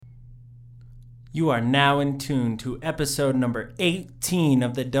You are now in tune to episode number 18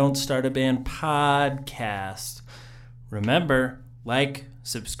 of the Don't Start a Band podcast. Remember, like,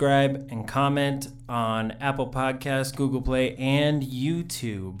 subscribe, and comment on Apple Podcasts, Google Play, and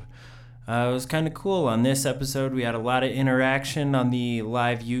YouTube. It was kind of cool. On this episode, we had a lot of interaction on the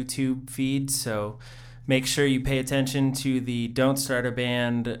live YouTube feed, so make sure you pay attention to the Don't Start a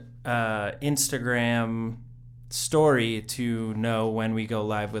Band Instagram story to know when we go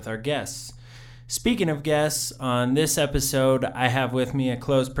live with our guests. Speaking of guests, on this episode, I have with me a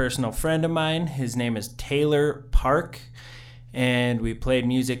close personal friend of mine. His name is Taylor Park, and we played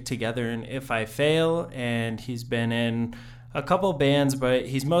music together in If I Fail, and he's been in a couple bands, but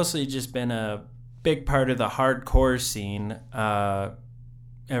he's mostly just been a big part of the hardcore scene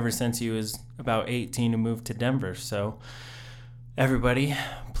ever since he was about 18 and moved to Denver. So, everybody,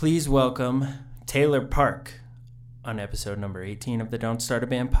 please welcome Taylor Park on episode number 18 of the Don't Start a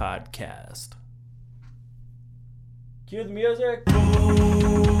Band podcast. Cue the music.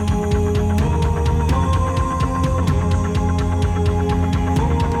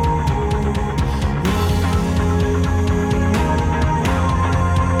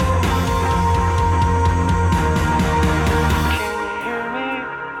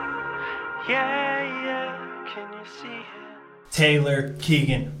 Taylor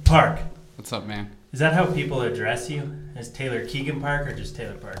Keegan Park. What's up, man? Is that how people address you? As Taylor Keegan Park or just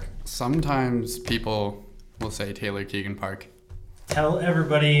Taylor Park? Sometimes people will say Taylor Keegan Park. Tell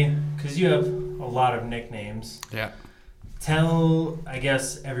everybody, because you have a lot of nicknames. Yeah. Tell, I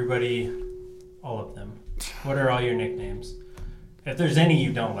guess, everybody, all of them. What are all your nicknames? If there's any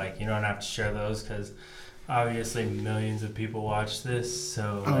you don't like, you don't have to share those, because obviously millions of people watch this,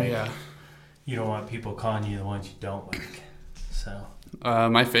 so you don't want people calling you the ones you don't like. So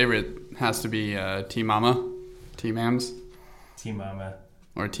my favorite has to be T-Mama, T-Mams. T-Mama.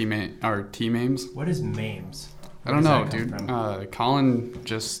 Or T-Mames. What is Mames? I don't know, dude. Colin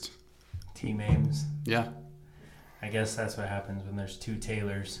just... T-Mames. Yeah. I guess that's what happens when there's two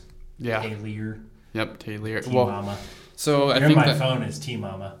Taylors. Yeah. Taylor. Yep, Taylor. T-Mama. Well, so I You're think my phone is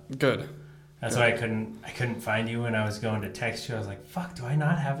T-Mama. Good. That's why I couldn't find you when I was going to text you. I was like, fuck, do I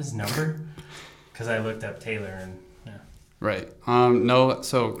not have his number? Because I looked up Taylor and... Right. No,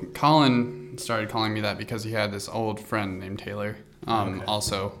 so Colin started calling me that because he had this old friend named Taylor,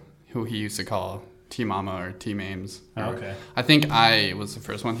 also, who he used to call T-Mama or T-Mames. Okay. I think I was the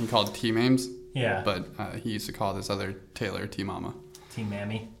first one he called T-Mames. Yeah. But he used to call this other Taylor T-Mama.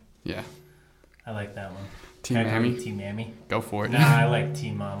 T-Mammy? Yeah. I like that one. T-Mammy? T-Mammy? Go for it. Nah, I like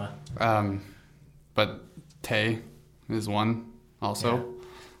T-Mama. But Tay is one also.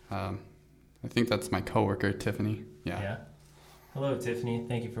 Yeah. I think that's my coworker, Tiffany. Yeah. Hello, Tiffany.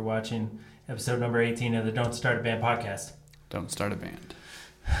 Thank you for watching episode number 18 of the Don't Start a Band podcast. Don't start a band.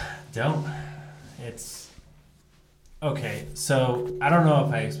 Don't. It's... Okay, so I don't know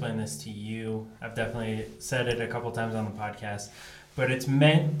if I explained this to you. I've definitely said it a couple times on the podcast, but it's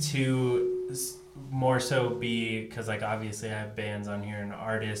meant to more so be, because like obviously I have bands on here and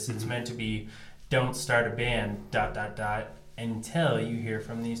artists, it's meant to be don't start a band, ... until you hear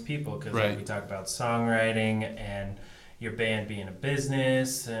from these people, because like we talk about songwriting and your band being a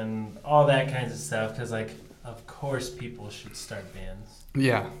business and all that kinds of stuff, because like of course people should start bands.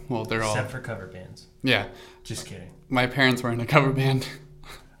 Yeah, well they're all... Except for cover bands. Yeah. Just kidding. My parents were in a cover band.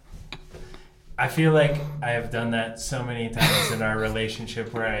 I feel like I have done that so many times in our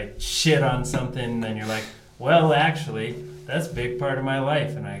relationship where I shit on something and you're like, well actually, that's a big part of my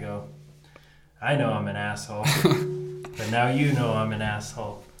life, and I go, I know I'm an asshole. But now you know I'm an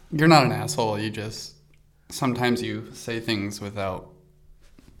asshole. You're not an asshole. You just... Sometimes you say things without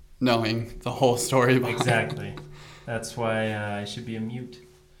knowing the whole story behind it. Exactly. That's why I should be a mute.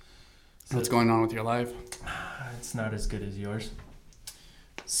 So what's going on with your life? It's not as good as yours.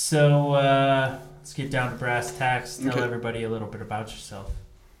 So let's get down to brass tacks. Tell everybody a little bit about yourself.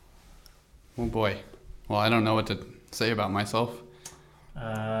 Oh boy. Well, I don't know what to say about myself.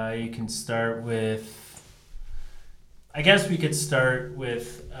 You can start with... I guess we could start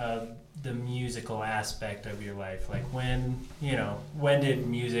with the musical aspect of your life. Like when did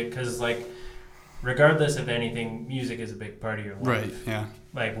music, because like regardless of anything, music is a big part of your life. Right, yeah.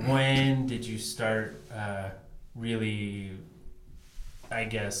 Like when did you start really, I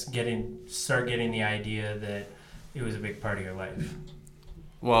guess, start getting the idea that it was a big part of your life?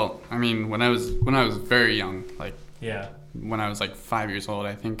 Well, I mean, when I was very young, like when I was like 5 years old,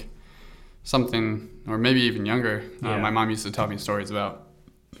 I think something, or maybe even younger. My mom used to tell me stories about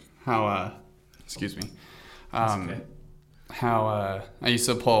how, how I used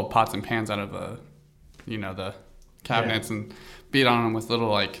to pull pots and pans out of the cabinets and beat on them with little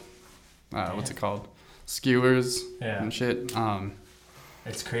like what's it called? Skewers and shit.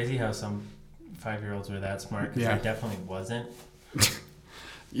 It's crazy how some 5-year-olds were that smart, because I definitely wasn't.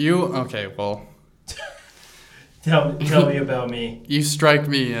 Okay, well. Tell me about me. You strike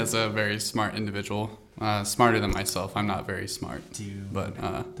me as a very smart individual. Smarter than myself. I'm not very smart. Dude, but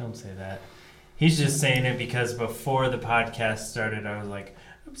don't say that. He's just saying it because before the podcast started, I was like,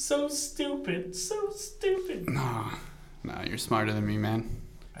 I'm so stupid. No, you're smarter than me, man.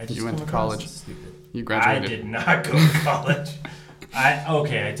 You went to college. You I graduated. did not go to college.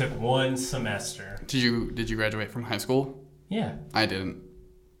 I took one semester. Did you graduate from high school? Yeah. I didn't.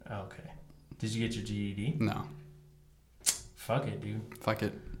 Okay. Did you get your GED? No. Fuck it, dude. Fuck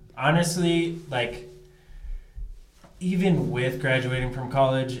it. Honestly, like, even with graduating from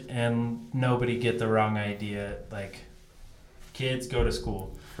college, and nobody get the wrong idea, like, kids go to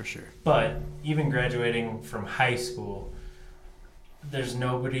school. For sure. But even graduating from high school, there's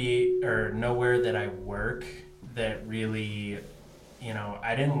nobody or nowhere that I work that really,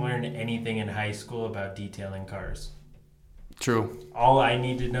 I didn't learn anything in high school about detailing cars. True. All I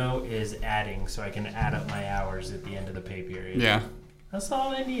need to know is adding, so I can add up my hours at the end of the pay period. Yeah. That's all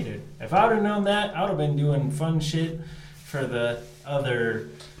I needed. If I would have known that, I would have been doing fun shit for the other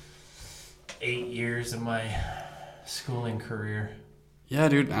 8 years of my schooling career. Yeah,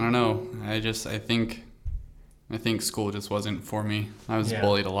 dude. I don't know. I think school just wasn't for me. I was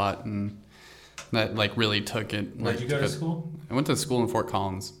bullied a lot, and that really took it. Where'd you go to school? I went to school in Fort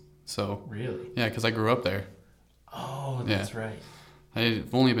Collins. So. Really? Yeah, because I grew up there. Oh, that's right.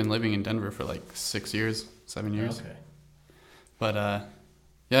 I've only been living in Denver for 7 years. Okay. But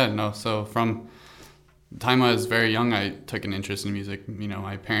so from the time I was very young, I took an interest in music.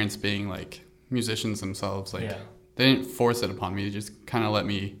 My parents being musicians themselves, they didn't force it upon me. They just kind of let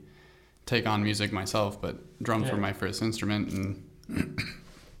me take on music myself. But drums were my first instrument, and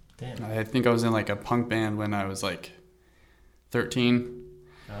damn. I think I was in a punk band when I was 13.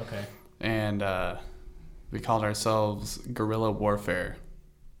 Okay. And we called ourselves Guerrilla Warfare.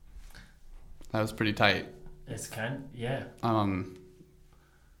 That was pretty tight. It's yeah. And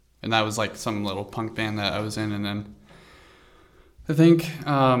that was some little punk band that I was in, and then I think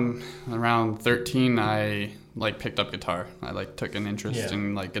around 13 I picked up guitar. I took an interest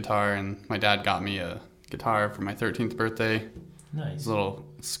in guitar, and my dad got me a guitar for my 13th birthday. Nice. This little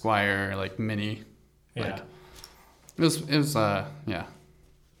Squire mini. Yeah. It was yeah.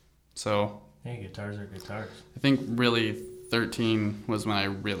 So. Hey, guitars are guitars. I think really 13 was when I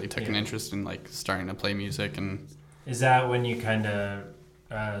really took an interest in starting to play music. And is that when you kind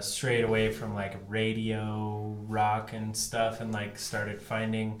of strayed away from radio rock and stuff and started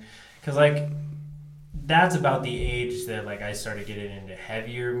finding, because that's about the age that I started getting into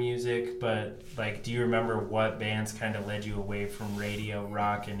heavier music, but do you remember what bands kind of led you away from radio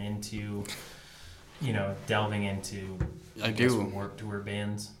rock and into delving into Warped Tour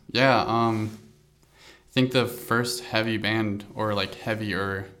bands? Yeah, I think the first heavy band or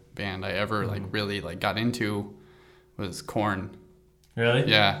heavier band I ever really got into was Korn. Really?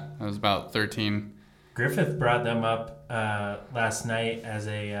 Yeah, I was about 13. Griffith brought them up last night as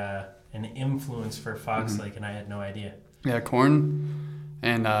an influence for Fox Lake, and I had no idea. Yeah, Korn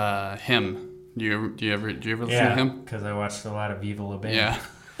and Him. Do you ever listen to Him? Yeah, because I watched a lot of Viva La Band. Yeah,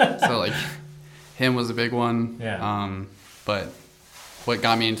 so Him was a big one. Yeah. But what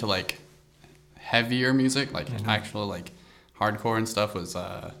got me into heavier music, actual hardcore and stuff, was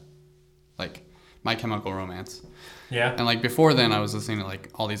My Chemical Romance. Yeah. And before then, I was listening to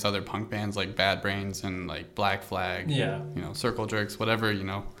all these other punk bands Bad Brains and Black Flag. Yeah. Circle Jerks, whatever.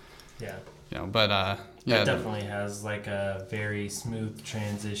 Yeah. But that definitely has a very smooth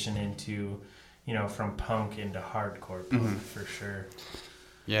transition into, from punk into hardcore punk for sure.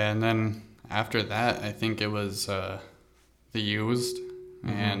 Yeah, and then after that, I think it was The Used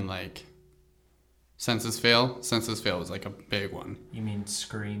and Census Fail. Census Fail was a big one. You mean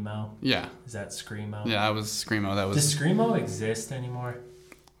Screamo? Yeah. Is that Screamo? Yeah, that was Screamo. Does Screamo exist anymore?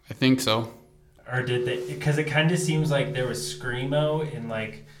 I think so. Or did they? Because it kind of seems like there was Screamo in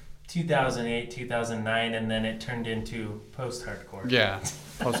 2008, 2009, and then it turned into post-hardcore. Yeah,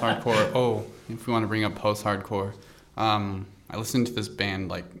 post-hardcore. Oh, if we want to bring up post-hardcore, I listened to this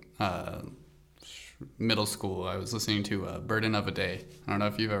band middle school. I was listening to Burden of a Day. I don't know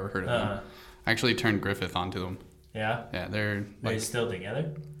if you've ever heard of them. I actually turned Griffith onto them. Yeah? Yeah, they're... Are they still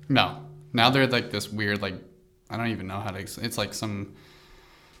together? No. Now they're this weird, I don't even know how to... It's some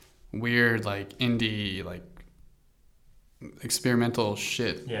weird, indie, experimental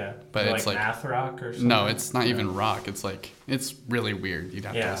shit. Yeah. But it's math rock or something? No, it's not even rock. It's it's really weird. You'd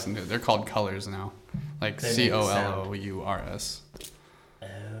have to listen to it. They're called Colors now. COLOURS. Oh,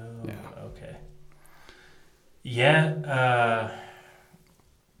 Yeah. Okay. Yeah.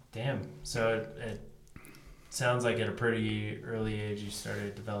 Damn. So it sounds like at a pretty early age you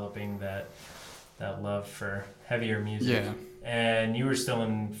started developing that love for heavier music. Yeah. And you were still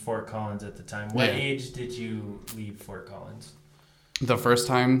in Fort Collins at the time. What age did you leave Fort Collins? The first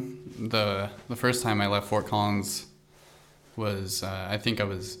time I left Fort Collins was I think I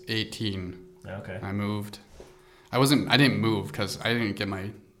was 18. Okay. I moved. I didn't move because I didn't get my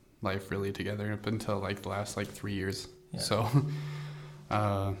life really together up until like the last like 3 years. Yeah. So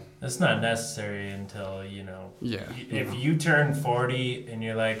that's not necessary until, you know. Yeah. If you turn 40 and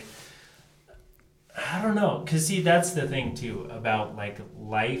you're like, I don't know, because see, that's the thing too about like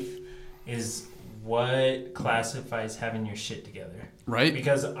life is what classifies having your shit together. Right.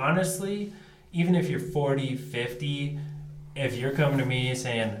 Because honestly, even if you're 40, 50, if you're coming to me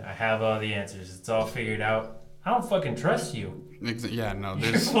saying, I have all the answers, it's all figured out, I don't fucking trust you. Yeah, no.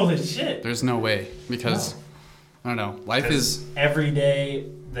 You're full of shit. There's no way. Because, I don't know, life is... Every day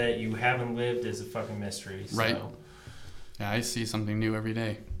that you haven't lived is a fucking mystery. So. Right. Yeah, I see something new every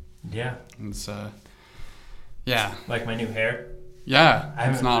day. Yeah. It's, yeah. Like my new hair? Yeah. I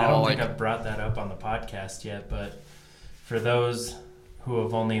don't think I've brought that up on the podcast yet, but for those who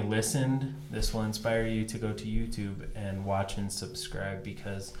have only listened, this will inspire you to go to YouTube and watch and subscribe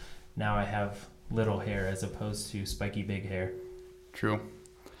because now I have little hair as opposed to spiky big hair. True.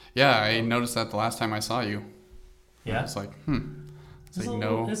 Yeah, I noticed that the last time I saw you. Yeah? It's like, It's like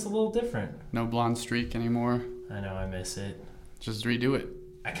it's a little different. No blonde streak anymore. I know, I miss it. Just redo it.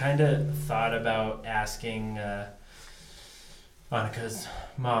 I kind of thought about asking Monica's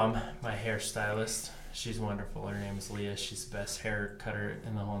mom, my hairstylist. She's wonderful. Her name is Leah. She's the best hair cutter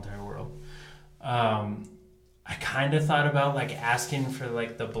in the whole entire world. I kind of thought about like asking for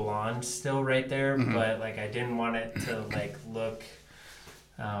like the blonde still right there, but like I didn't want it to like look.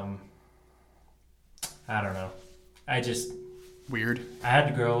 I don't know. Weird. I had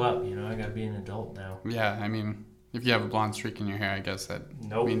to grow up. You know, I got to be an adult now. Yeah, I mean, if you have a blonde streak in your hair, I guess that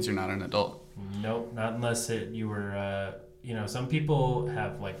means you're not an adult. Nope, not unless you were. You know, some people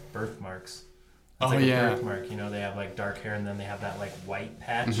have like birthmarks. It's like a birthmark, you know, they have like dark hair and then they have that like white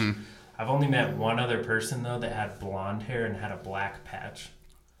patch. I've only met one other person though that had blonde hair and had a black patch.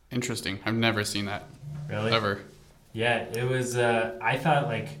 Interesting. I've never seen that. Really? Ever. Yeah, it was, I thought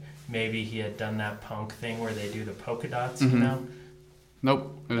like maybe he had done that punk thing where they do the polka dots, you know?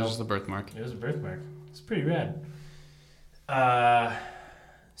 Nope. It was just a birthmark. It was a birthmark. It's pretty rad.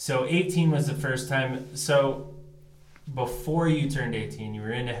 So 18 was the first time. So before you turned 18, you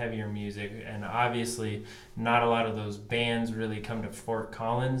were into heavier music, and obviously not a lot of those bands really come to Fort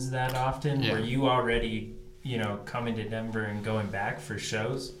Collins that often. Yeah. Were you already, you know, coming to Denver and going back for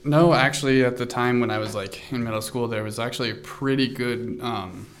shows? No, actually, at the time when I was like in middle school, there was actually a pretty good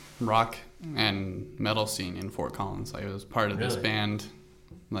rock and metal scene in Fort Collins. I was part of this band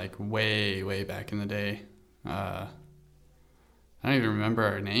like way back in the day. I don't even remember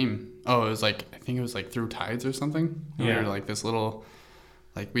our name. Oh, it was like, I think it was like Through Tides or something. Yeah. We were like this little,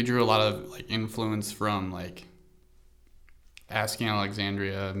 like we drew a lot of like influence from like Asking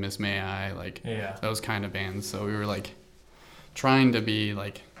Alexandria, Miss May I, like those kind of bands. So we were like trying to be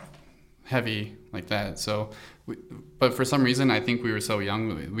like heavy like that. So, but for some reason, I think we were so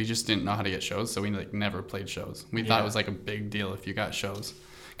young, we just didn't know how to get shows. So we like never played shows. We thought it was like a big deal if you got shows.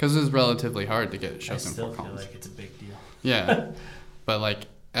 Because it was relatively hard to get shows in Fort Collins. I still feel like it's a big deal. Yeah. But like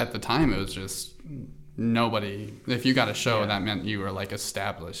at the time, it was just nobody. If you got a show, that meant you were like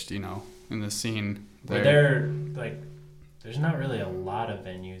established, you know, in the scene. There's not really a lot of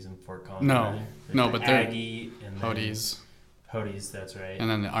venues in Fort Collins. No, but they're Aggie and Hody's, that's right. And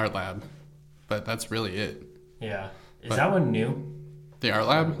then the Art Lab, but that's really it. Yeah. Is that one new? The Art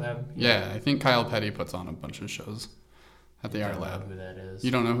Lab? Yeah, I think Kyle Petty puts on a bunch of shows at the Art Lab. I don't know who that is. You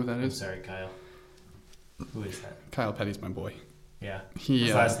don't know who that is? I'm sorry, Kyle. Who is that? Kyle Petty's my boy. Yeah.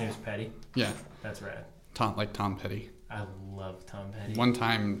 His last name is Petty? Yeah. That's rad. Tom Petty. I love Tom Petty. One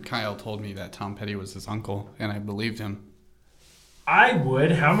time, Kyle told me that Tom Petty was his uncle, and I believed him. I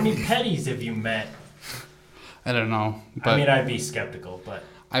would. How many Pettys have you met? I don't know. But I mean, I'd be skeptical, but...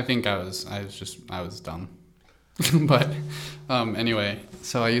 I think I was dumb. But anyway,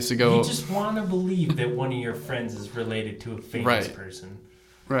 so I used to go... You just want to believe that one of your friends is related to a famous person.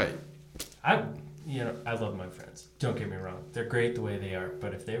 Right. I love my friends. Don't get me wrong. They're great the way they are.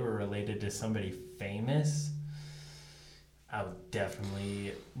 But if they were related to somebody famous, I would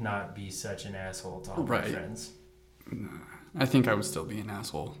definitely not be such an asshole to all my friends. I think I would still be an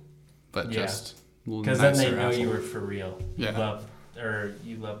asshole. But just... Because then they know you were for real. Yeah.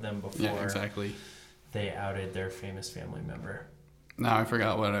 You loved them before. Yeah, exactly. They outed their famous family member. Now I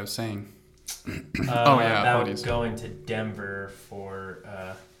forgot what I was saying. About Hoodies. Going to Denver for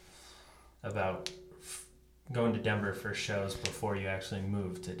going to Denver for shows before you actually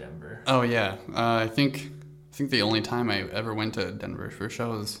moved to Denver. Oh yeah, I think the only time I ever went to Denver for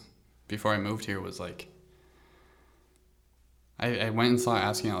shows before I moved here was like I went and saw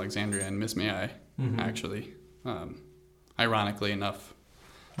Asking Alexandria and Miss May I actually, ironically enough.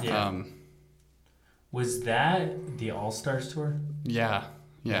 Yeah. Was that the All Stars tour? Yeah.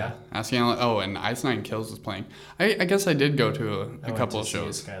 And Ice Nine Kills was playing. I guess I did go to a couple of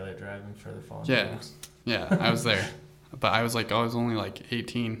shows. Skylit Driving for the Fallen. Yeah, I was there, but I was only like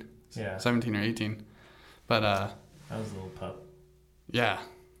 18, 17 or 18, but I was a little pup. Yeah,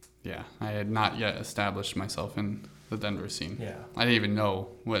 I had not yet established myself in the Denver scene. Yeah, I didn't even know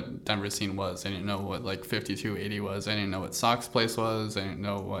what Denver scene was. I didn't know what like 5280 was. I didn't know what Sock's Place was. I didn't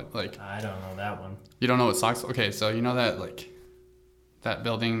know what like. I don't know that one. You don't know what Sock's? Okay, so you know that like. That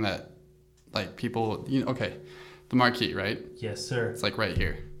building that, like, people, okay, the Marquee, right? Yes, sir. It's, like, right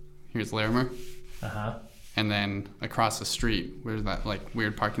here. Here's Larimer. Uh-huh. And then across the street, where that, like,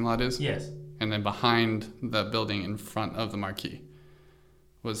 weird parking lot is. Yes. And then behind the building in front of the Marquee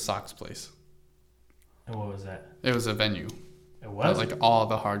was Sock's Place. And what was that? It was a venue. It was? That, like, all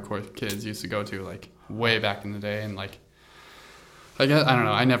the hardcore kids used to go to, like, way back in the day. And, like, I guess, I don't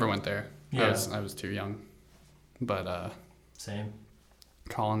know. I never went there. Yeah. I was too young. But, Same.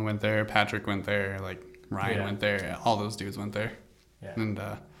 Colin went there, Patrick went there, like Ryan went there, all those dudes went there. Yeah. And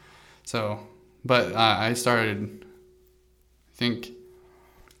but I started, I think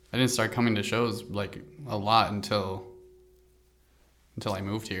I didn't start coming to shows like a lot until I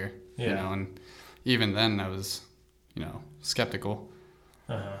moved here. Yeah. And even then I was, skeptical.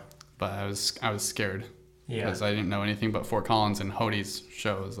 Uh-huh. But I was scared. Yeah. Because I didn't know anything but Fort Collins and Hoodie's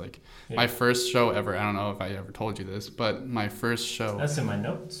shows. Like, my first show ever, I don't know if I ever told you this, but my first show... That's in my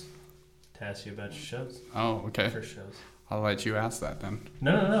notes, to ask you about your shows. Oh, okay. First shows. I'll let you ask that then.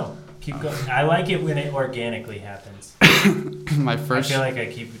 No. Keep going. I like it when it organically happens. My first... I feel like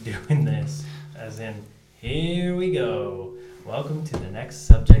I keep doing this, as in, here we go. Welcome to the next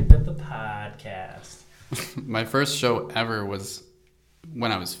subject of the podcast. My first show ever was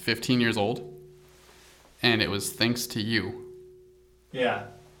when I was 15 years old. And it was Thanks to You. Yeah.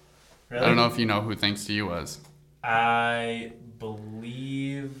 Really? I don't know if you know who Thanks to You was. I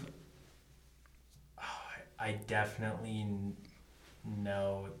believe... I definitely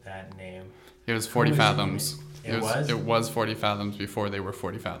know that name. It was 40 Fathoms. It was? It was 40 Fathoms before they were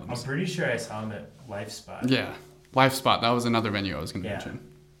 40 Fathoms. I'm pretty sure I saw him at Life Spot. Yeah. Life Spot. That was another venue I was going to mention.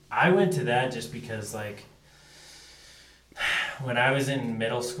 I went to that just because, like, when I was in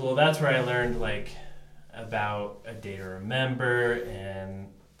middle school, that's where I learned, like... about A Day to Remember and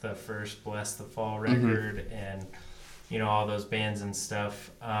the first Bless the Fall record and all those bands and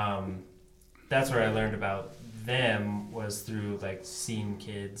stuff. That's where I learned about them, was through like seeing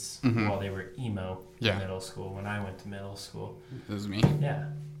kids while they were emo in middle school, when I went to middle school. It was me. Yeah,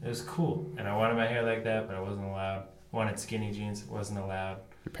 it was cool. And I wanted my hair like that, but I wasn't allowed. I wanted skinny jeans, wasn't allowed.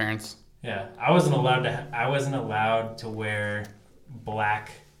 Your parents? Yeah, I wasn't allowed to wear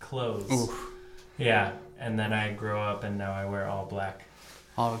black clothes. Oof. Yeah, and then I grow up and now I wear all black.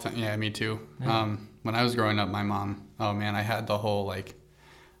 All the time. Yeah, me too. Yeah. When I was growing up, my mom, oh man, I had the whole like,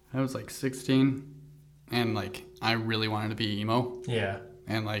 I was like 16 and like, I really wanted to be emo. Yeah.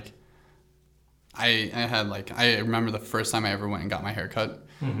 And like, I had like, I remember the first time I ever went and got my hair cut.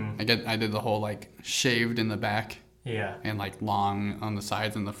 I did the whole like shaved in the back. Yeah. And like long on the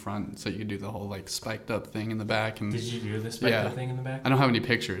sides and the front, so you could do the whole like spiked up thing in the back. And did you do the spiked up thing in the back? I don't have any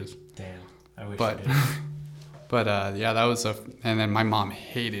pictures. Damn. I wish I did. But yeah, that was and then my mom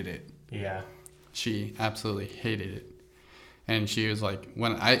hated it. Yeah. She absolutely hated it. And she was like,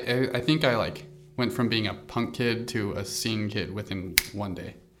 when I think I like went from being a punk kid to a scene kid within one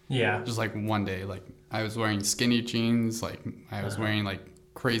day. Yeah. Just like one day. Like I was wearing skinny jeans, like I was wearing like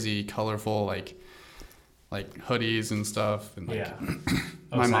crazy colorful like hoodies and stuff, and like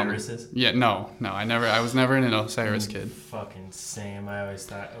my Osiris's? I was never an Osiris kid. Fucking same. I always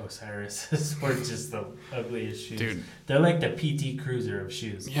thought Osiris's were just the ugliest shoes. Dude, they're like the PT Cruiser of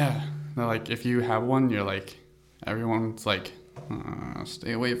shoes. Yeah, they're like if you have one, you're like everyone's like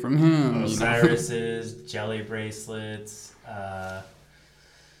stay away from him. Osiris's, jelly bracelets. I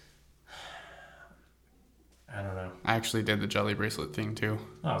don't know. I actually did the jelly bracelet thing too.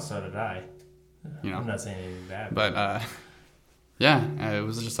 Oh, so did I. I'm not saying anything bad. But it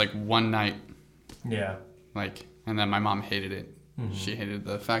was just like one night. Yeah. Like, and then my mom hated it. She hated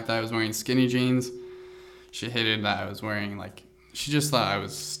the fact that I was wearing skinny jeans. She hated that I was wearing like. She just thought I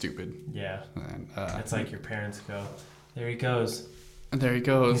was stupid. Yeah. And, it's like your parents go, there he goes. There he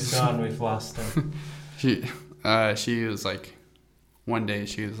goes. He's gone. We've lost him. She was like, one day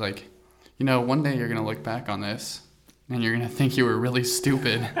she was like, one day you're going to look back on this and you're going to think you were really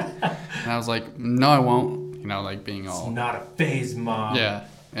stupid. And I was like, no, I won't. Like being all... It's not a phase, Mom. Yeah.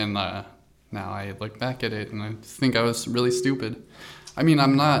 And now I look back at it and I think I was really stupid. I mean,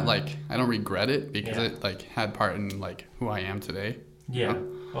 I'm not like, I don't regret it because it like had part in like who I am today. Yeah.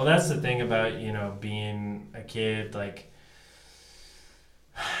 Well, that's the thing about, being a kid, like,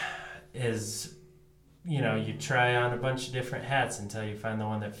 is, you try on a bunch of different hats until you find the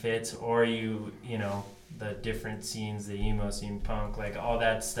one that fits, or the different scenes, the emo scene, punk, like all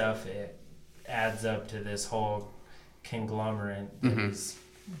that stuff, it adds up to this whole conglomerate that is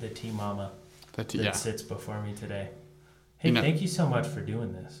the T-Mama that sits before me today. Hey, thank you so much for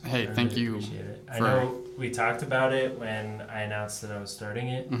doing this. Hey, thank you. Appreciate it. I know we talked about it when I announced that I was starting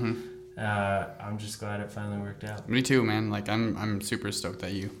it. I'm just glad it finally worked out. Me too, man. Like I'm super stoked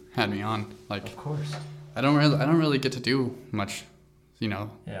that you had me on. Like, of course. I don't really get to do much,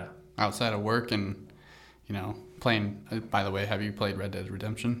 outside of work and, playing. By the way, have you played Red Dead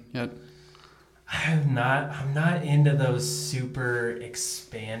Redemption yet? I have not. I'm not into those super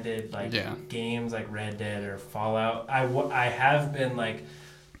expanded games like Red Dead or Fallout. I have been like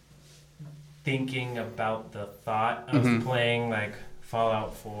thinking about the thought of playing like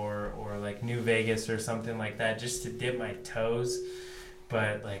Fallout 4 or like New Vegas or something like that just to dip my toes.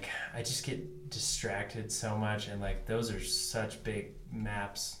 But like I just get distracted so much, and like those are such big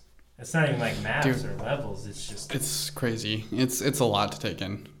maps. It's not even like maps or levels. It's crazy. It's a lot to take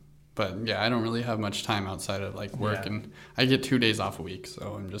in. But yeah, I don't really have much time outside of like work, and I get 2 days off a week,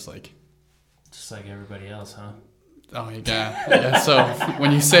 so I'm just like everybody else, huh? Oh yeah. So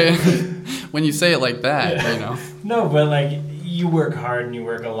when you say it like that, No, but like you work hard and you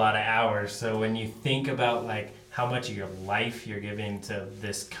work a lot of hours, so when you think about like how much of your life you're giving to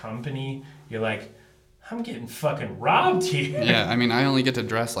this company, you're like, I'm getting fucking robbed here. Yeah, I mean, I only get to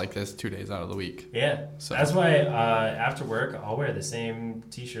dress like this 2 days out of the week. Yeah, so that's why after work, I'll wear the same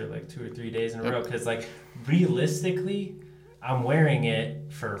t-shirt like 2 or 3 days in a row. Because like realistically, I'm wearing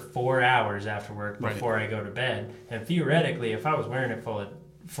it for 4 hours after work before I go to bed. And theoretically, if I was wearing it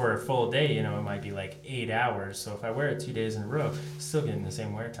for a full day, it might be like 8 hours. So if I wear it 2 days in a row, still getting the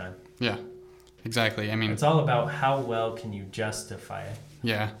same wear time. Yeah, exactly. I mean, it's all about how well can you justify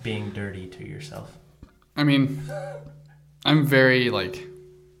being dirty to yourself. I mean, I'm very, like,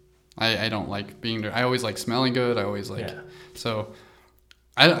 I don't like being dirty. I always like smelling good. I always like, so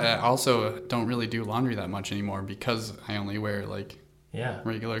I also don't really do laundry that much anymore because I only wear, like,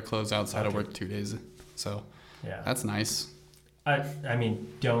 regular clothes outside of work 2 days. So that's nice. I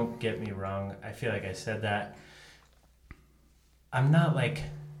mean, don't get me wrong. I feel like I said that. I'm not, like,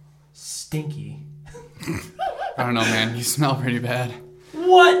 stinky. I don't know, man. You smell pretty bad.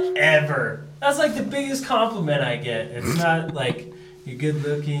 Whatever. That's like the biggest compliment I get. It's not like you're good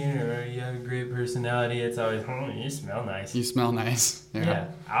looking or you have a great personality. It's always, you smell nice. You smell nice. Yeah,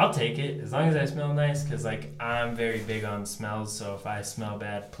 I'll take it as long as I smell nice, because like I'm very big on smells. So if I smell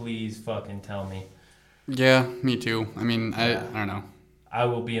bad, please fucking tell me. Yeah, me too. I mean, I don't know. I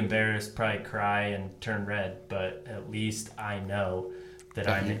will be embarrassed, probably cry and turn red, but at least I know that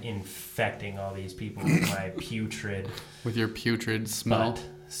I'm infecting all these people with my putrid... With your putrid smell?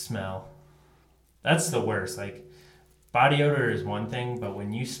 Smell. That's the worst. Like, body odor is one thing, but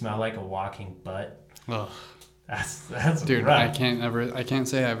when you smell like a walking butt, that's dude, rough. I can't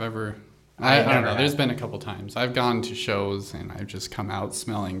say I've ever... I don't know. There's been a couple times. I've gone to shows and I've just come out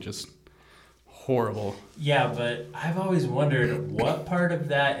smelling just horrible. Yeah, but I've always wondered what part of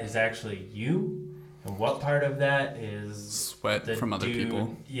that is actually you and what part of that is sweat from other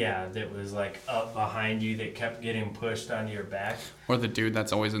people. Yeah, that was like up behind you that kept getting pushed onto your back. Or the dude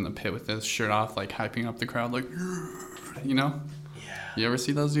that's always in the pit with his shirt off, like hyping up the crowd, like, Yeah. You ever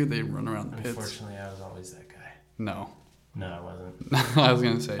see those dudes? They run around the pits. Unfortunately, I was always that guy. No, I wasn't. I was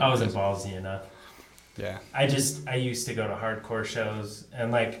gonna say. I wasn't ballsy enough. Yeah. I used to go to hardcore shows,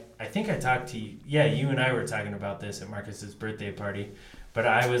 and like I think I talked to you. Yeah, you and I were talking about this at Marcus's birthday party, but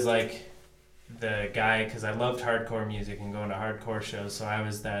I was like the guy, because I loved hardcore music and going to hardcore shows, so I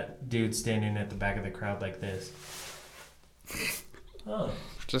was that dude standing at the back of the crowd like this. Oh.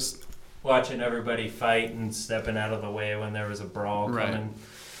 Just watching everybody fight and stepping out of the way when there was a brawl coming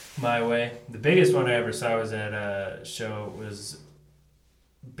my way. The biggest one I ever saw was at a show. It was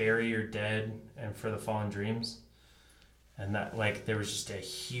Bury Your Dead and For the Fallen Dreams. And that, like, there was just a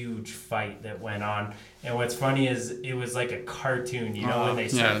huge fight that went on. And what's funny is it was like a cartoon, when they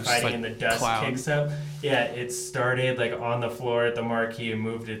start fighting like and the dust kicks up. Yeah, it started like on the floor at the marquee and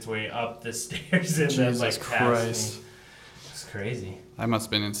moved its way up the stairs and then like past me. It's crazy. That must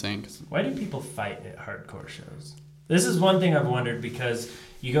have been insane. Why do people fight at hardcore shows? This is one thing I've wondered, because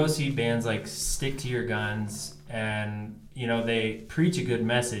you go see bands like Stick to Your Guns, and they preach a good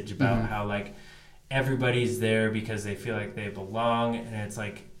message about how like everybody's there because they feel like they belong, and it's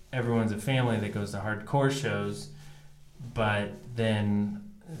like everyone's a family that goes to hardcore shows. But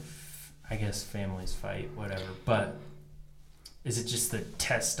then I guess families fight, whatever. But is it just the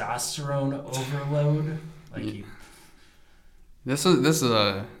testosterone overload? Like This is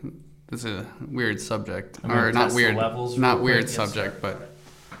a weird subject, or not weird, not weird subject, but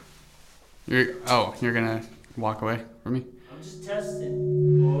you're gonna walk away from me? I'm just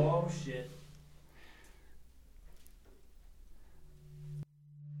testing. Oh shit.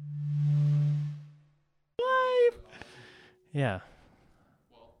 Live. Yeah.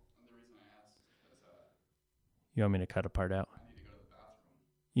 Well, the reason I asked is you want me to cut a part out? I need to go to the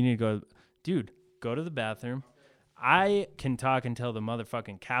bathroom. You need to go, dude. Go to the bathroom. I can talk until the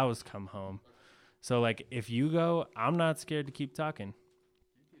motherfucking cows come home. So, like, if you go, I'm not scared to keep talking.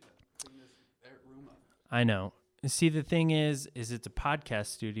 I know. See, the thing is it's a podcast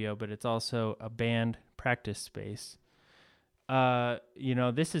studio, but it's also a band practice space.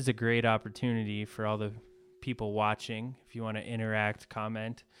 This is a great opportunity for all the people watching. If you want to interact,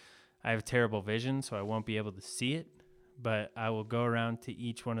 comment. I have terrible vision, so I won't be able to see it, but I will go around to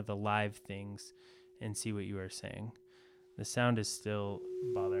each one of the live things and see what you are saying. The sound is still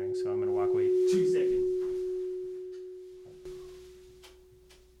bothering, so I'm going to walk away 2 seconds.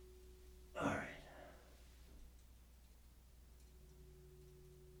 All right.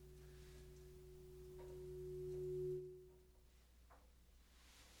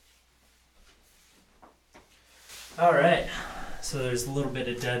 All right. So there's a little bit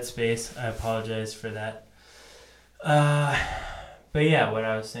of dead space. I apologize for that. But yeah, what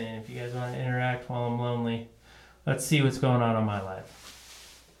I was saying, if you guys want to interact while I'm lonely, let's see what's going on my live.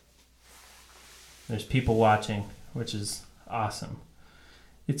 There's people watching, which is awesome.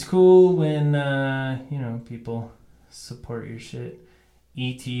 It's cool when, people support your shit.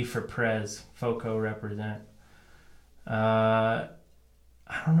 E.T. for Prez. FOCO represent. I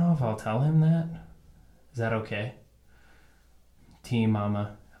don't know if I'll tell him that. Is that okay? T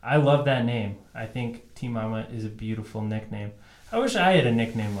Mama. I love that name. I think T Mama is a beautiful nickname. I wish I had a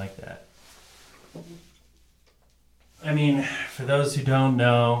nickname like that. I mean, for those who don't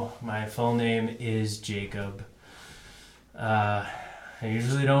know, my full name is Jacob. I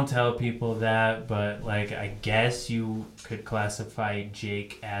usually don't tell people that, but I guess you could classify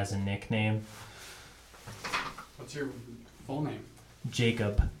Jake as a nickname. What's your full name?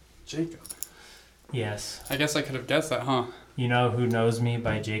 Jacob. Jacob. Yes. I guess I could have guessed that, huh? You know who knows me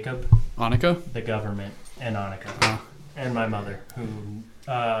by Jacob? Annika? The government and Annika. And my mother, who,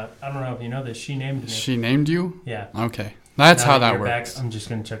 I don't know if you know this, she named me. She named you? Yeah. Okay. That's how that works. I'm just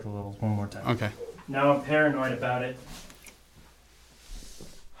going to check the levels one more time. Okay. Now I'm paranoid about it.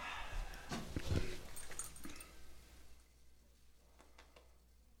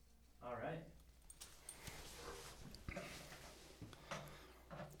 All right.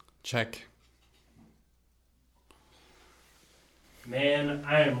 Check. Man,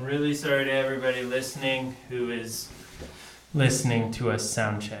 I am really sorry to everybody listening who is listening to us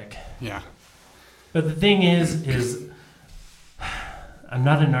sound check. Yeah. But the thing is I'm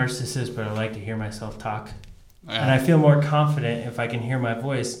not a narcissist, but I like to hear myself talk. Yeah. And I feel more confident if I can hear my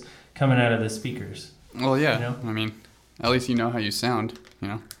voice coming out of the speakers. Well, yeah. I mean, at least you know how you sound,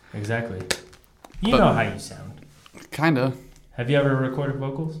 Exactly. You know how you sound. Kinda. Have you ever recorded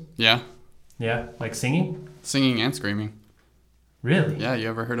vocals? Yeah. Yeah? Like singing? Singing and screaming. Really? Yeah, you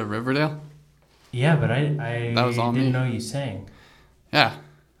ever heard of Riverdale? Yeah, but I that was all didn't me. know you sang. Yeah.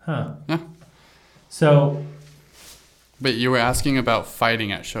 Huh. Yeah. So... But you were asking about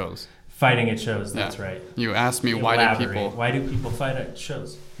fighting at shows. Fighting at shows, that's right. You asked me why do people fight at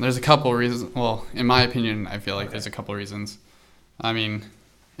shows? There's a couple reasons. Well, in my opinion, I feel like there's a couple reasons. I mean,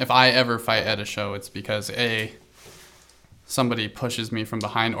 if I ever fight at a show, it's because somebody pushes me from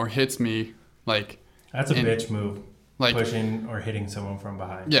behind or hits me That's a bitch move. Pushing or hitting someone from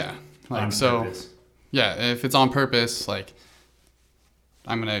behind. Yeah. Purpose. Yeah, if it's on purpose,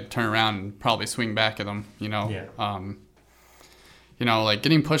 I'm gonna turn around and probably swing back at them, Yeah.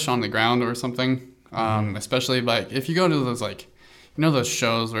 Getting pushed on the ground or something. Especially if you go to those those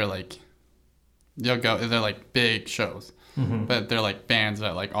shows where you'll go, they're big shows, but they're bands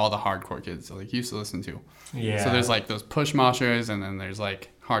that all the hardcore kids used to listen to. Yeah. So there's those push moshers, and then there's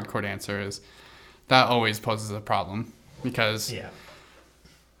hardcore dancers. That always poses a problem because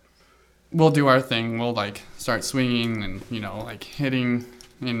we'll do our thing. We'll start swinging and hitting,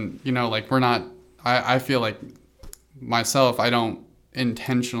 and we're not. I feel myself, I don't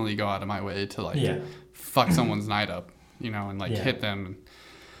intentionally go out of my way to like fuck someone's night up, and like hit them.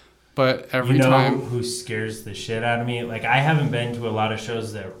 But every time, who scares the shit out of me? Like, I haven't been to a lot of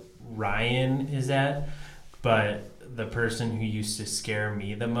shows that Ryan is at, but the person who used to scare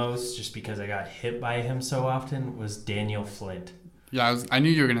me the most, just because I got hit by him so often, was Daniel Flint. Yeah, I knew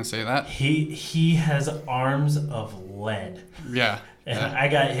you were gonna say that. He has arms of lead. Yeah. And I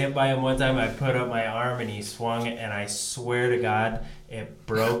got hit by him one time. I put up my arm and he swung, and I swear to God, it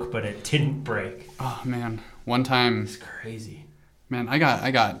broke, but it didn't break. Oh man, one time. It's crazy. Man, I didn't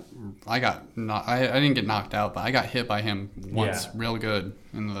get knocked out, but I got hit by him once, real good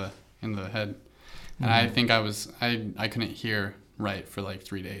in the head, and I think I couldn't hear right for like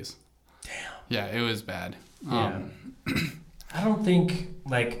 3 days. Damn. Yeah, it was bad. Yeah. I don't think,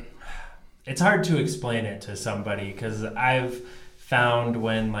 like, it's hard to explain it to somebody, because I've found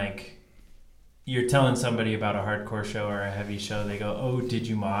when, like, you're telling somebody about a hardcore show or a heavy show, they go, "Oh, did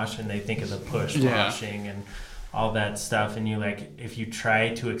you mosh?" And they think of the push moshing and all that stuff. And you, like, if you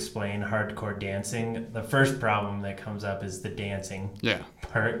try to explain hardcore dancing, the first problem that comes up is the dancing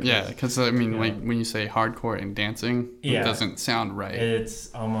part. Yeah, because I mean, like, when you say hardcore and dancing, it doesn't sound right.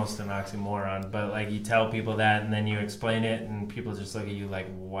 It's almost an oxymoron. But, like, you tell people that, and then you explain it, and people just look at you like,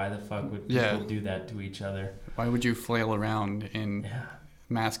 why the fuck would people do that to each other? Why would you flail around in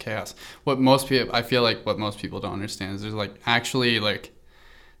mass chaos? I feel like what most people don't understand is there's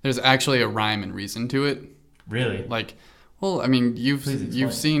actually a rhyme and reason to it. Really? Like, well, I mean, you've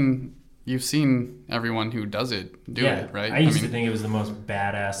seen everyone who does it do it, right? I used to think it was the most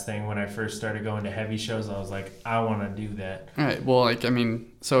badass thing when I first started going to heavy shows. I was like, I want to do that. All right. Well, like, I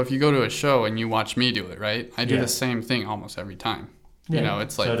mean, so if you go to a show and you watch me do it, right? I do the same thing almost every time. Yeah.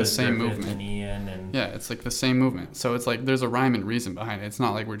 It's like the same movement. And Ian and it's like the same movement. So it's like there's a rhyme and reason behind it. It's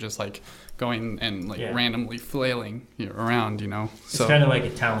not like we're just like going and like randomly flailing around, It's kind of like a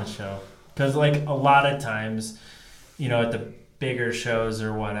talent show. Because, like, a lot of times, at the bigger shows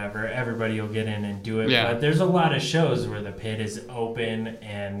or whatever, everybody will get in and do it. Yeah. But there's a lot of shows where the pit is open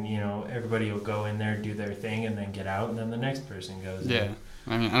and, everybody will go in there, do their thing, and then get out, and then the next person goes in. Yeah.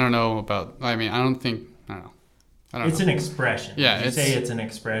 I mean, I don't know. It's an expression. Yeah. You say it's an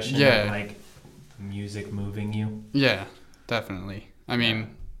expression of, like, music moving you. Yeah, definitely. I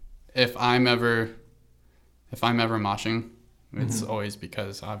mean, if I'm ever moshing, it's always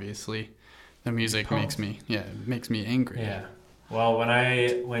because, obviously, the music makes me angry. Yeah. Well, when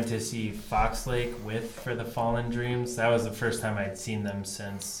I went to see Fox Lake with For the Fallen Dreams, that was the first time I'd seen them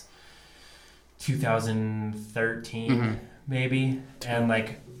since 2013, maybe. And,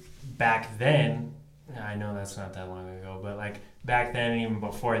 like, back then, I know that's not that long ago, but, like, back then, even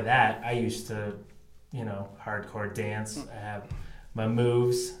before that, I used to, hardcore dance. I have my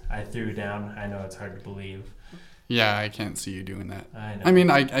moves I threw down. I know it's hard to believe. Yeah, I can't see you doing that. I know. I mean,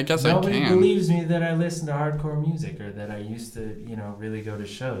 I guess Nobody I can. believes me that I listen to hardcore music or that I used to, really go to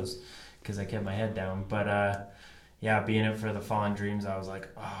shows because I kept my head down. But, being it For the Fallen Dreams, I was like,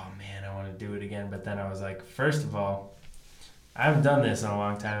 oh, man, I want to do it again. But then I was like, first of all, I haven't done this in a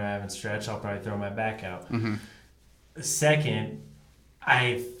long time. I haven't stretched. I'll probably throw my back out. Mm-hmm. Second,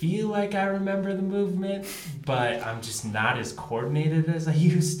 I feel like I remember the movement, but I'm just not as coordinated as I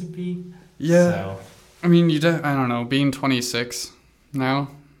used to be. Yeah. So, I mean, I don't know, being 26 now.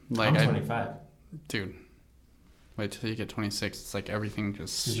 Like, I'm 25. Dude, wait till you get 26. It's like everything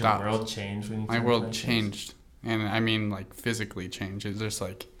just stops. Did your world change when you My world 26? Changed. And I mean, like, physically changed. It's just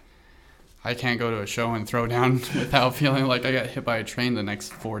like, I can't go to a show and throw down without feeling like I got hit by a train the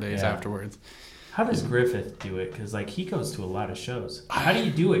next 4 days afterwards. How does Griffith do it? Because, like, he goes to a lot of shows. How do you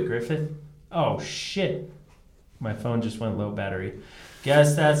do it, Griffith? Oh, shit. My phone just went low battery.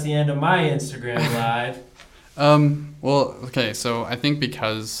 Guess that's the end of my Instagram Live. Well, okay, so I think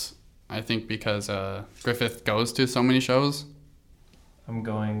because Griffith goes to so many shows. I'm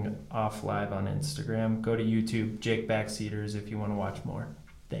going off live on Instagram. Go to YouTube, Jake Backseaters, if you want to watch more.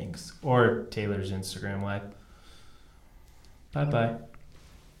 Thanks. Or Taylor's Instagram Live. Bye-bye.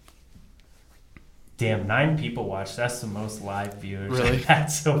 Damn, 9 people watched. That's the most live viewers I've had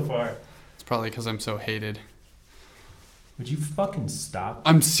so far. It's probably because I'm so hated. Would you fucking stop?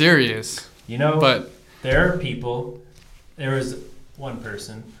 I'm serious. But there are people. There was one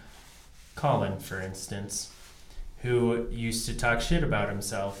person, Colin, for instance, who used to talk shit about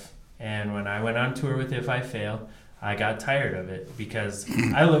himself. And when I went on tour with If I Fail, I got tired of it because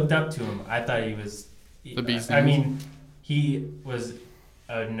I looked up to him. I thought he was... The beast. I mean, he was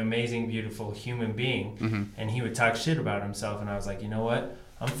an amazing, beautiful human being. And he would talk shit about himself. And I was like, you know what?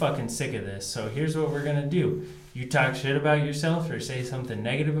 I'm fucking sick of this. So here's what we're going to do. You talk shit about yourself or say something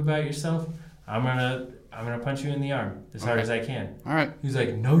negative about yourself, I'm going to I'm going to punch you in the arm as hard as I can. All right. He's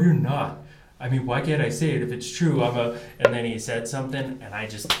like, no, you're not. I mean, why can't I say it if it's true? And then he said something, and I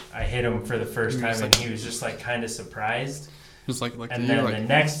hit him for the first time, and he was just like kind of surprised. Just like and then the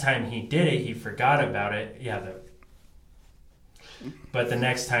next time he did it, he forgot about it. Yeah. But the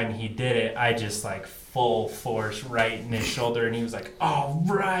next time he did it, I just like full force right in his shoulder, and he was like, "Oh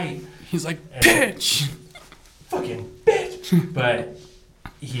right." He's like, "Bitch, fucking bitch." But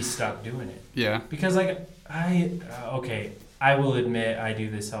he stopped doing it. Yeah. Because like I will admit I do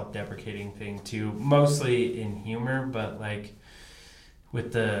this self-deprecating thing too, mostly in humor, but like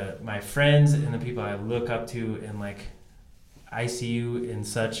with my friends and the people I look up to, and like I see you in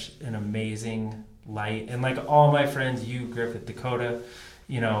such an amazing light, and like all my friends, you, Griffith, Dakota,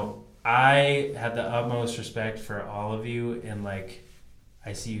 I have the utmost respect for all of you, and like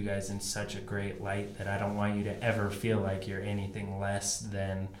I see you guys in such a great light that I don't want you to ever feel like you're anything less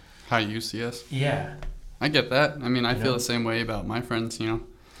than how you see us. Yeah. I get that. I mean, I feel the same way about my friends,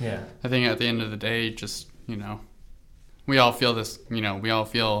 Yeah. I think at the end of the day, just, we all feel this, we all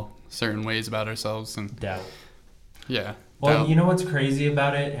feel certain ways about ourselves. And doubt. Yeah. Well, doubt. You know what's crazy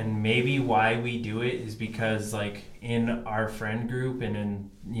about it, and maybe why we do it, is because like in our friend group and in,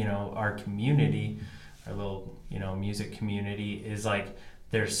 our community, our little, music community, is like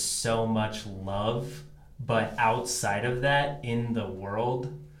there's so much love, but outside of that in the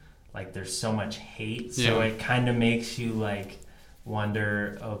world, like there's so much hate, so it kind of makes you like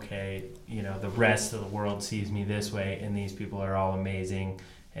wonder, okay, the rest of the world sees me this way, and these people are all amazing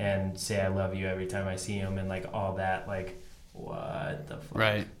and say I love you every time I see them, and like all that, like what the fuck?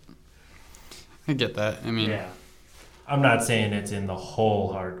 Right. I get that. I mean, yeah. I'm not saying it's in the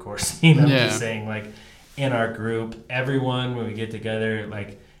whole hardcore scene. I'm just saying like in our group, everyone when we get together,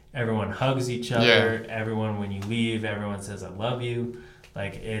 like everyone hugs each other. Yeah. Everyone when you leave, everyone says I love you.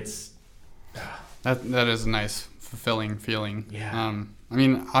 Like it's that is a nice, fulfilling feeling. Yeah. I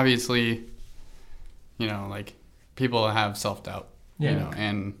mean, obviously, like people have self-doubt. Yeah.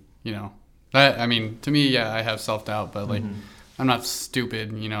 And that, I mean, to me, I have self-doubt, but like I'm not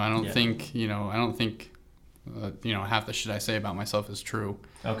stupid. I don't think half the shit I say about myself is true.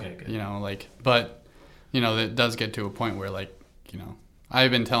 Okay, good. But it does get to a point where like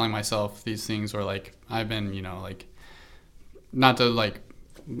I've been telling myself these things, or like I've been not to like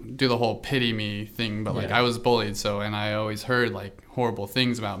do the whole pity me thing, but like I was bullied, and I always heard like horrible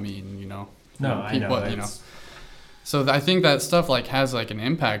things about me, and no, people, I know. So I think that stuff like has like an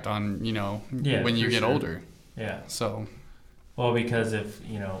impact on when you get older. Yeah. So. Well, because if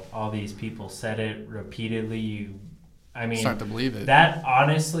all these people said it repeatedly, start to believe it. That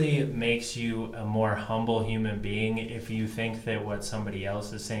honestly makes you a more humble human being if you think that what somebody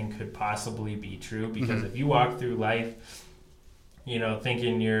else is saying could possibly be true. Because if you walk through life,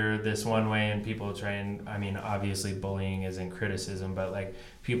 thinking you're this one way, and people try and, obviously bullying isn't criticism, but like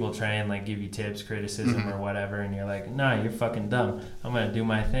people try and like give you tips, criticism or whatever, and you're like, nah, you're fucking dumb. I'm going to do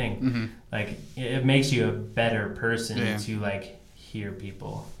my thing. Like it makes you a better person to like hear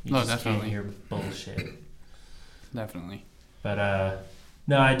people. You just definitely. can't hear bullshit. Definitely. But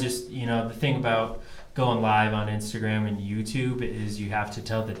no, I just, the thing about going live on Instagram and YouTube is you have to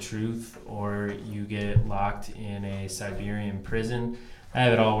tell the truth or you get locked in a Siberian prison. I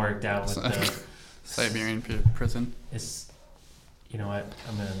have it all worked out with the Siberian prison. It's, you know what?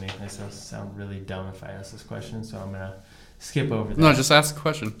 I'm going to make myself sound really dumb if I ask this question, so I'm going to skip over that. No, just ask the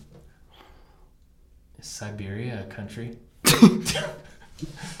question. Is Siberia a country?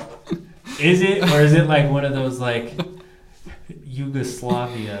 Is it, or is it like one of those like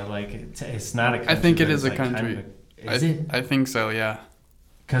Yugoslavia? Like it's not a country. I think it is a country. Is it? I think so. Yeah.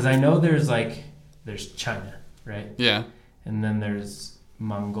 Because I know there's China, right? Yeah. And then there's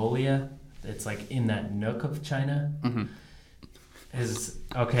Mongolia. It's like in that nook of China.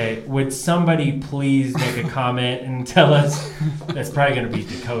 Would somebody please make a comment and tell us? That's probably gonna be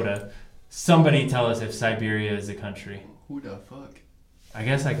Dakota. Somebody tell us if Siberia is a country. Who the fuck? I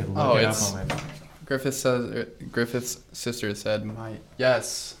guess I could look it up on my phone. Griffith's sister said,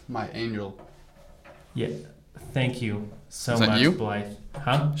 my angel. Yeah, thank you so much, you? Blythe.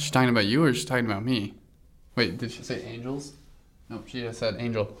 Huh? She's talking about you or she's talking about me? Wait, did she say angels? No, she just said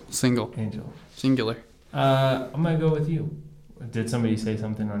angel. Single. Angel. Singular. I'm going to go with you. Did somebody say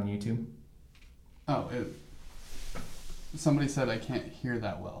something on YouTube? Oh, somebody said I can't hear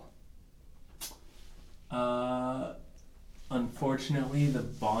that well. Unfortunately, the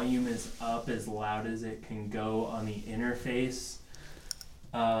volume is up as loud as it can go on the interface.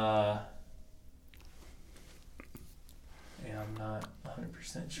 Yeah, I'm not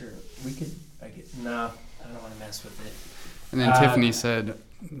 100% sure. I don't want to mess with it. And then Tiffany said,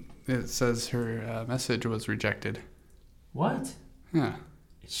 it says her message was rejected. What? Yeah.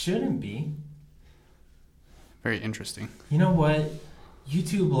 It shouldn't be. Very interesting. You know what?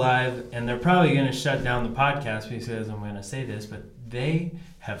 YouTube Live, and they're probably going to shut down the podcast because I'm going to say this, but they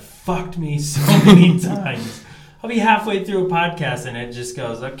have fucked me so many times. I'll be halfway through a podcast and it just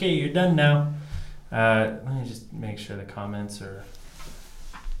goes, okay, you're done now. Let me just make sure the comments are...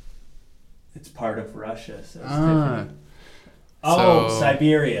 It's part of Russia, so it's different. So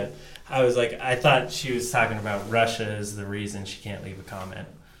Siberia. I thought she was talking about Russia as the reason she can't leave a comment.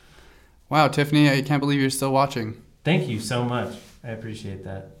 Wow, Tiffany, I can't believe you're still watching. Thank you so much. I appreciate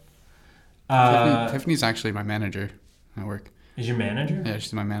that. Tiffany's actually my manager at work. Is your manager? Yeah,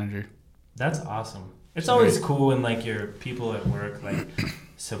 she's my manager. That's awesome. It's always cool when like your people at work like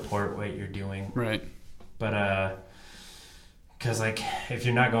support what you're doing. Right. But because like if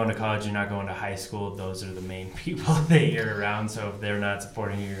you're not going to college, you're not going to high school. Those are the main people that you're around. So if they're not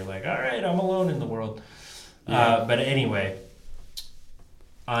supporting you, you're like, all right, I'm alone in the world. Yeah. But anyway,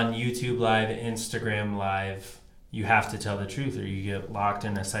 on YouTube Live, Instagram Live, you have to tell the truth, or you get locked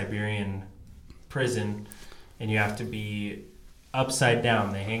in a Siberian prison, and you have to be upside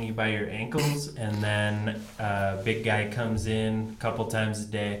down. They hang you by your ankles, and then a big guy comes in a couple times a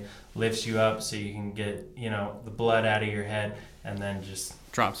day, lifts you up so you can get, the blood out of your head, and then just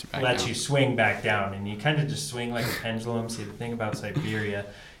drops you back lets down. You swing back down. And you kind of just swing like a pendulum. See, the thing about Siberia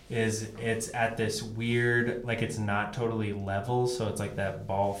is it's at this weird, like it's not totally level, so it's like that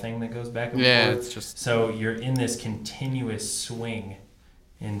ball thing that goes back and forth. Yeah, it's just... So you're in this continuous swing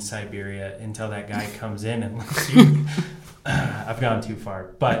in Siberia until that guy comes in and lets you... I've gone too far,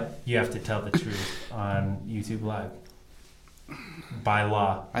 but you have to tell the truth on YouTube Live by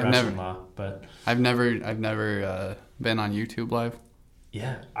law, Russian law. But I've never been on YouTube Live.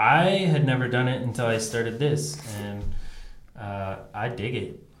 Yeah, I had never done it until I started this, and I dig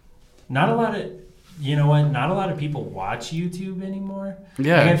it. Not a lot of people watch YouTube anymore.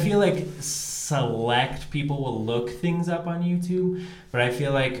 Yeah, I feel like select people will look things up on YouTube, but I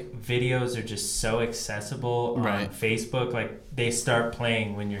feel like videos are just so accessible on Facebook. Like they start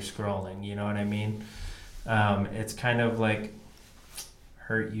playing when you're scrolling. You know what I mean? It's kind of like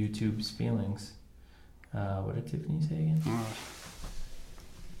hurt YouTube's feelings. What did Tiffany say again?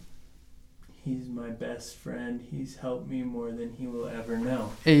 He's my best friend. He's helped me more than he will ever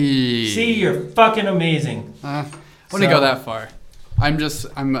know. Hey. See, you're fucking amazing. I wouldn't go that far. I'm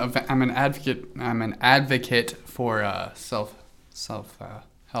an advocate. I'm an advocate for self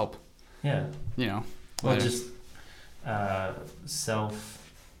help. Yeah. Well, just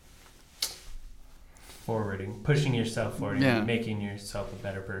self forwarding, pushing yourself forward, and making yourself a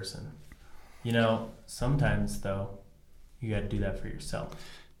better person. Sometimes though, you got to do that for yourself.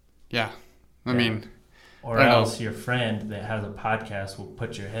 Yeah. I mean, or else your friend that has a podcast will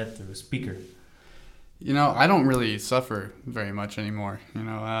put your head through a speaker. I don't really suffer very much anymore.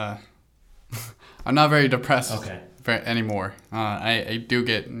 I'm not very depressed anymore. I do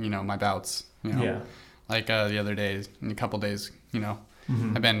get, my bouts, like the other days, in a couple days,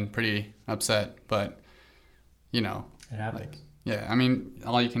 I've been pretty upset, but, it happens. I mean,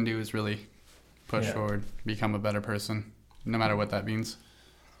 all you can do is really push forward, become a better person, no matter what that means.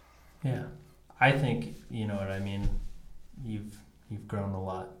 Yeah. I think, you know what I mean, you've grown a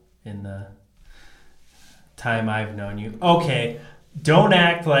lot in the time I've known you. Okay, don't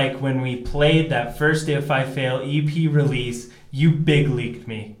act like when we played that first If I Fail EP release, you big leagued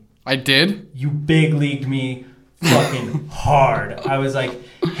me. I did? You big leagued me fucking hard. I was like,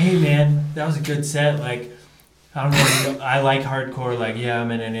 hey man, that was a good set. Like, I don't know, I like hardcore. Like, yeah,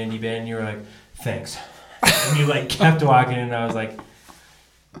 I'm in an indie band. You were like, thanks. And you like kept walking, and I was like,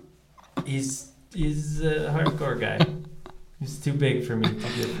 He's a hardcore guy. He's too big for me, too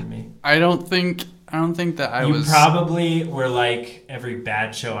good for me. I don't think that You probably were like every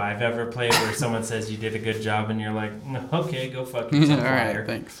bad show I've ever played where someone says you did a good job and you're like, okay, go fuck yourself. All right,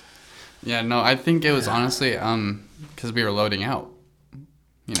 thanks. Yeah, no, I think it was honestly because we were loading out.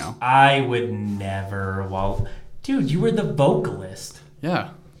 I would never. Well, dude, you were the vocalist.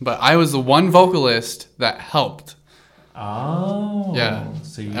 Yeah, but I was the one vocalist that helped. Oh. Yeah.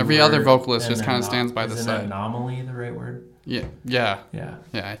 So every other vocalist just kind of stands by the side. Is anomaly the right word? Yeah. Yeah,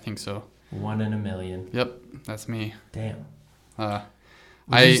 I think so. 1 in a million. Yep, that's me. Damn. Would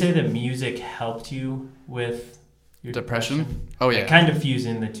you say that music helped you with your depression? Oh yeah. Kind of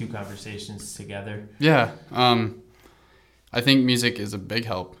fusing the two conversations together. Yeah. I think music is a big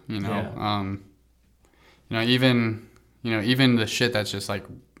help. Even the shit that's just like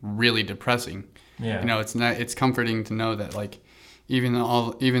really depressing. Yeah. It's comforting to know that like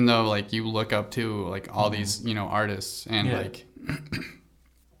even though like you look up to like all these, you know, artists and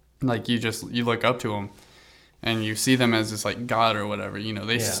like you look up to them and you see them as this like God or whatever, you know,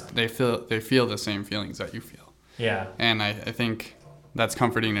 they feel the same feelings that you feel. Yeah. And I think that's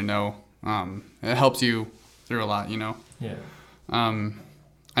comforting to know. It helps you through a lot, you know? Yeah.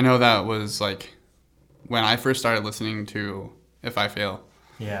 I know that was like when I first started listening to If I Fail.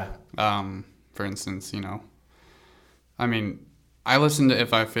 Yeah. For instance, you know, I mean, I listened to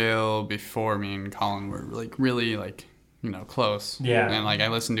If I Fail before me and Colin were like really like, you know, close. Yeah. And like I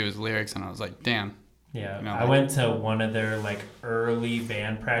listened to his lyrics and I was like, damn. Yeah. You know, I went to one of their like early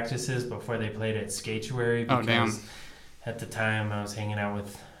band practices before they played at Skatetuary because at the time I was hanging out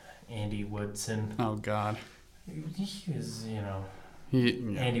with Andy Woodson. Oh God. He was, you know,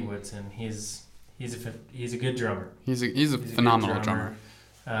 Yeah. Andy Woodson. He's a good drummer. He's a phenomenal drummer.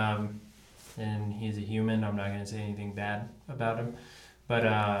 And he's a human. I'm not going to say anything bad about him. But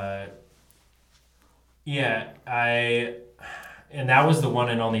and that was the one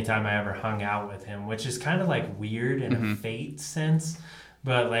and only time I ever hung out with him, which is kind of like weird in a fate sense.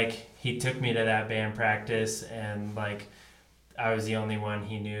 But like he took me to that band practice and like I was the only one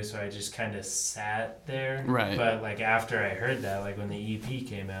he knew, so I just kind of sat there. Right. But like after I heard that, like when the EP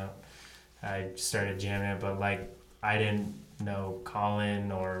came out, I started jamming it. But like I didn't know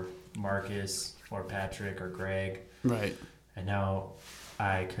Colin or Marcus or Patrick or Greg. Right. And now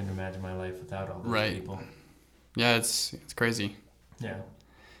I couldn't imagine my life without all those people. Yeah, it's crazy. Yeah.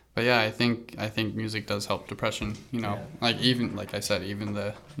 But yeah, I think music does help depression, you know. Yeah. Like even like I said, even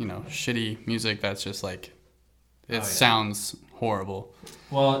the, you know, shitty music that's just like it sounds horrible.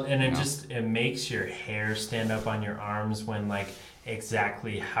 Well, and it makes your hair stand up on your arms when like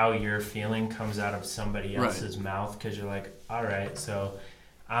exactly how you're feeling comes out of somebody else's mouth, because you're like, all right, so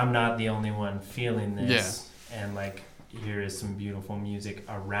I'm not the only one feeling this. Yeah. And like here is some beautiful music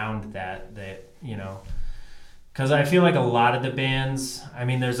around that, you know, because I feel like a lot of the bands, I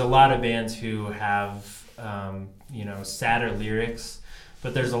mean, there's a lot of bands who have, you know, sadder lyrics,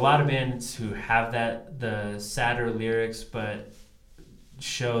 but there's a lot of bands who have the sadder lyrics, but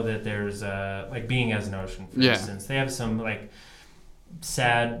show that there's like Being as an Ocean, for instance. They have some like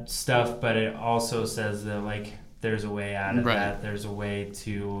sad stuff, but it also says that like there's a way out of that. There's a way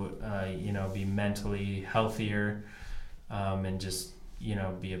to, you know, be mentally healthier and just, you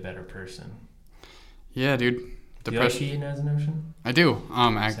know, be a better person. Yeah, dude. Depression. Do you like Being as an Ocean? I do.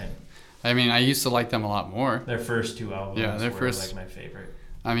 Same. I mean, I used to like them a lot more. Their first two albums were like my favorite.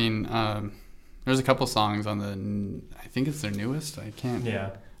 I mean, there's a couple songs on I think it's their newest. I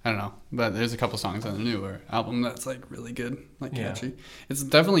don't know. But there's a couple songs on the newer album that's like really good, like catchy. It's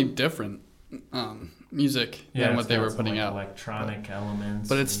definitely different music than what they were putting out. Electronic elements.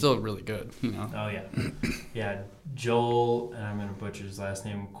 But it's still really good, you know. Oh, yeah. Yeah, Joel, and I'm going to butcher his last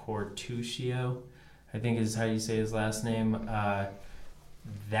name, Cortuccio, I think is how you say his last name.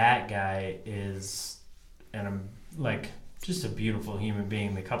 That guy is, and I'm like, just a beautiful human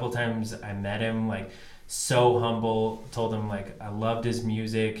being. The couple times I met him, like, so humble, told him, like, I loved his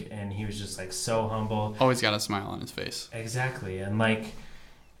music, and he was just, like, so humble. Always got a smile on his face. Exactly. And, like,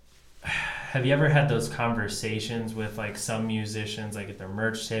 have you ever had those conversations with, like, some musicians, like, at their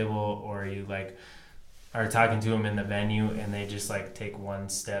merch table, or you, like, are talking to them in the venue, and they just, like, take one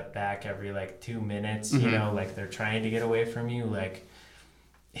step back every, like, 2 minutes, you know, like, they're trying to get away from you, like,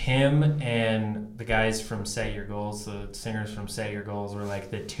 him and the guys from Set Your Goals, the singers from Set Your Goals, were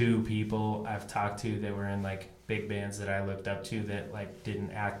like the two people I've talked to that were in like big bands that I looked up to that like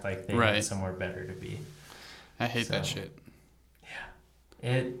didn't act like they had somewhere better to be. I hate that shit. Yeah.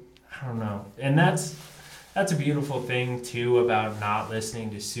 I don't know. And that's a beautiful thing too about not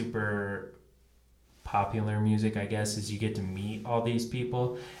listening to super popular music, I guess, is you get to meet all these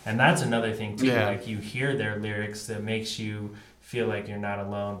people. And that's another thing too. Yeah. Like you hear their lyrics that makes you feel like you're not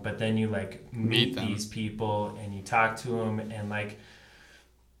alone, but then you like meet these people and you talk to them and like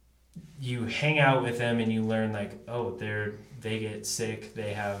you hang out with them and you learn like, oh, they get sick,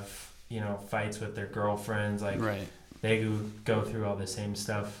 they have, you know, fights with their girlfriends, like they go through all the same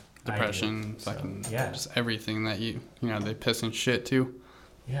stuff. Depression, fucking just everything that you know, they piss and shit too.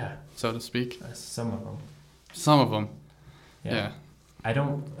 Yeah. So to speak. Some of them. Some of them. Yeah. I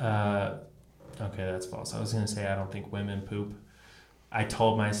don't okay, that's false. I was going to say I don't think women poop. I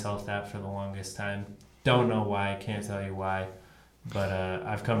told myself that for the longest time. Don't know why. Can't tell you why. But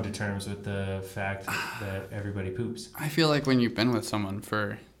I've come to terms with the fact that everybody poops. I feel like when you've been with someone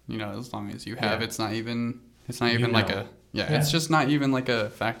for, you know, as long as you have, it's not even like a, it's just not even like a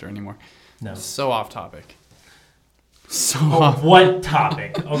factor anymore. No. So off topic. What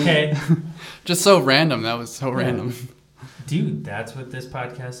topic? Okay. Just so random. That was so random. Dude, that's what this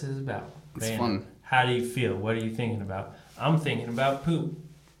podcast is about. It's fun. How do you feel? What are you thinking about? I'm thinking about poop.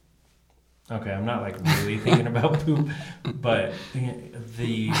 Okay, I'm not like really thinking about poop, but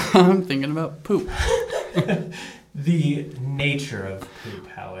I'm thinking about poop. The nature of poop,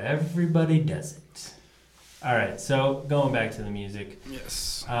 how everybody does it. All right, so going back to the music.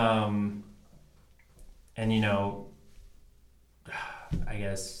 Yes. And I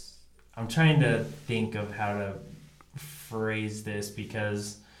guess I'm trying to think of how to phrase this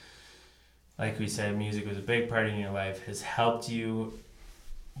because, like we said, music was a big part in your life, has helped you.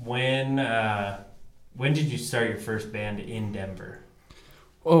 When did you start your first band in Denver?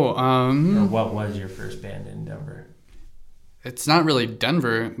 Or what was your first band in Denver? It's not really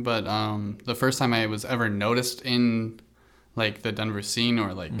Denver, but the first time I was ever noticed in like the Denver scene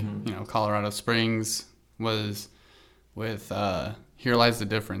or like Colorado Springs was with Here Lies the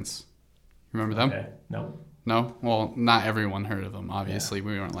Difference. Remember them? Okay. No. No? Well, not everyone heard of them. Obviously,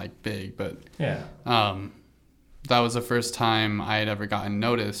 we weren't like big, but yeah. That was the first time I had ever gotten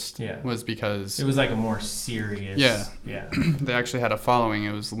noticed. Yeah. Was because it was like a more serious. Yeah. Yeah. They actually had a following.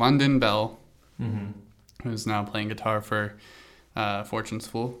 It was London Bell, mm-hmm. who's now playing guitar for Fortune's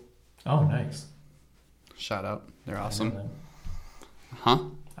Fool. Oh, nice. Shout out. They're awesome. Huh?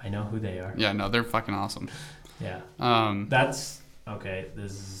 I know who they are. Yeah, no, they're fucking awesome. Yeah. That's okay.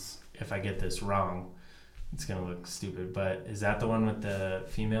 This is, if I get this wrong, it's gonna look stupid. But is that the one with the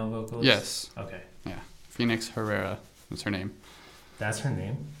female vocalist? Yes. Okay. Yeah. Phoenix Herrera was her name. That's her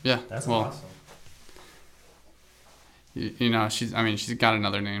name? Yeah. That's awesome. She's got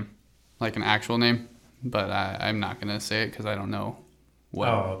another name, like an actual name, but I'm not gonna say it because I don't know.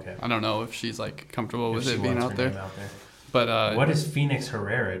 Okay. I don't know if she's like comfortable with it being out there. But what is Phoenix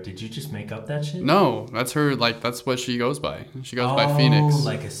Herrera? Did you just make up that shit? No, that's her. Like that's what she goes by. She goes by Phoenix. Oh,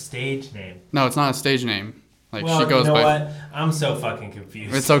 like a stage name. No, it's not a stage name. Like well, she goes you know by. What? I'm so fucking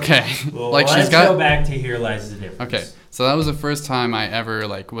confused. It's okay. Well, like let's go back to Here Lies the Difference. Okay, so that was the first time I ever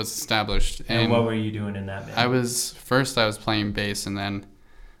like was established. And what were you doing in that band? I was playing bass, and then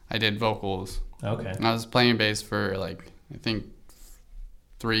I did vocals. Okay. And I was playing bass for like I think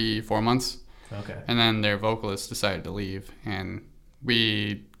 3-4 months. Okay. And then their vocalist decided to leave, and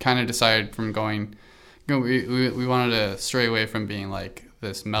we kind of decided from going, we wanted to stray away from being like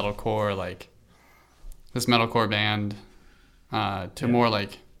this metalcore band to more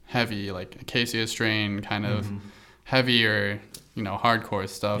like heavy, like Acacia Strain kind of heavier, hardcore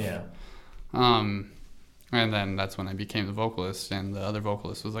stuff. Yeah. And then that's when I became the vocalist, and the other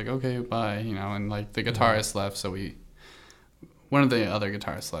vocalist was like, okay, bye, and like the guitarist left, so one of the other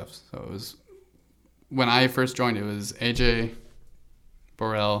guitarists left, so it was. When I first joined, it was AJ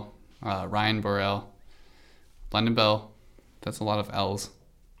Borrell, Ryan Borrell, London Bell. That's a lot of L's.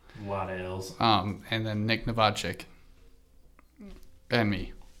 A lot of L's. And then Nick Novacek and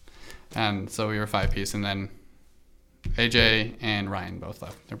me. And so we were 5-piece, and then AJ and Ryan both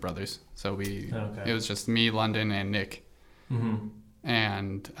left. They're brothers. So it was just me, London, and Nick. Mm-hmm.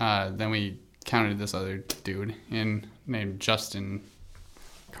 And then we counted this other dude named Justin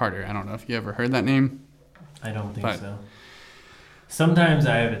Carter. I don't know if you ever heard that name. I don't think so. Sometimes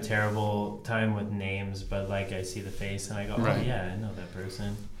I have a terrible time with names, but like I see the face and I go, oh yeah, I know that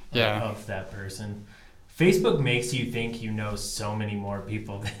person. Yeah. Of that person. Facebook makes you think you know so many more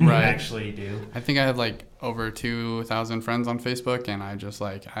people than you actually do. I think I have like over 2,000 friends on Facebook, and I just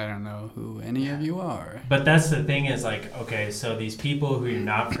I don't know who any of you are. But that's the thing is like, okay, so these people who you're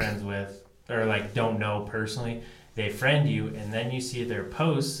not friends with or like don't know personally, they friend you, and then you see their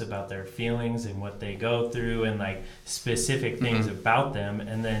posts about their feelings and what they go through and like specific things about them,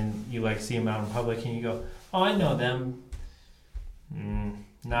 and then you like see them out in public and you go, oh, I know them.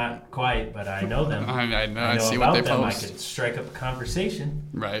 Not quite, but I know them. I know. I see what they them. post. I could strike up a conversation.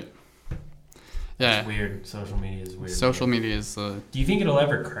 Right. Yeah. It's weird. Social media is weird. Social media is the... Do you think it'll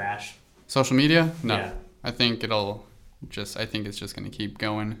ever crash? Social media? No. Yeah. I think it's just going to keep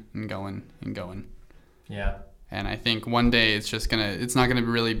going and going and going. Yeah. And I think one day it's not going to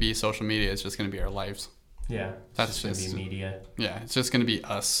really be social media. It's just going to be our lives. Yeah. That's just going to be media. Yeah. It's just going to be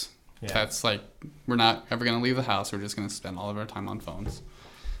us. Yeah. That's like, we're not ever going to leave the house. We're just going to spend all of our time on phones.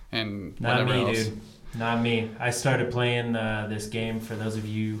 And not whatever me, else. Dude. Not me. I started playing this game, for those of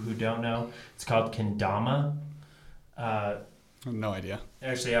you who don't know. It's called Kendama. I have no idea. I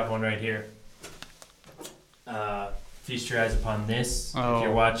actually have one right here. Feast your eyes upon this. Oh. If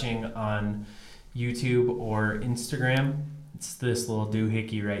you're watching on YouTube or Instagram, it's this little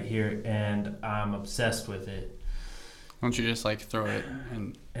doohickey right here, and I'm obsessed with it. Why don't you just like throw it?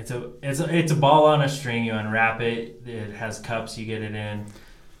 And it's a ball on a string. You unwrap it. It has cups. You get it in.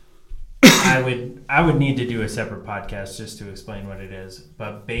 I would need to do a separate podcast just to explain what it is.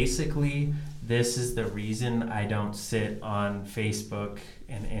 But basically, this is the reason I don't sit on Facebook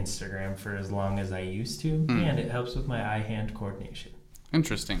and Instagram for as long as I used to, and it helps with my eye-hand coordination.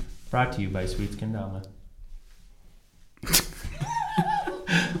 Interesting. Brought to you by Sweets Kendama.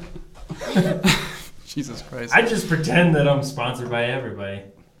 Jesus Christ. I just pretend that I'm sponsored by everybody.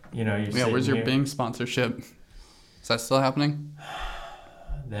 You know, where's your Bing sponsorship? Is that still happening?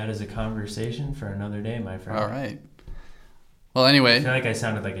 That is a conversation for another day, my friend. All right. Well, anyway. I feel like I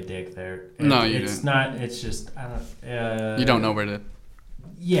sounded like a dick there. No, you it's didn't. Not. It's just I don't. You don't know where to.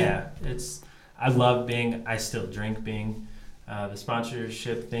 Yeah, I love Bing. I still drink Bing. The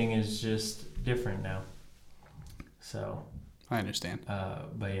sponsorship thing is just different now. So. I understand.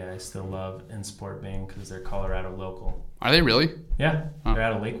 But yeah, I still love and support Bing because they're Colorado local. Are they really? Yeah, they're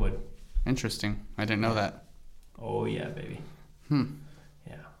out of Lakewood. Interesting. I didn't know that. Oh yeah, baby.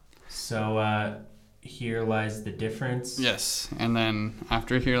 Yeah. So Here Lies the Difference. Yes, and then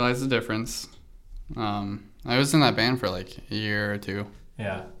after Here Lies the Difference, I was in that band for like a year or two.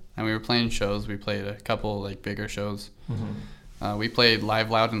 Yeah. And we were playing shows. We played a couple like bigger shows. Mm-hmm. We played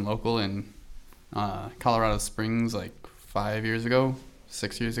Live Loud and Local in Colorado Springs like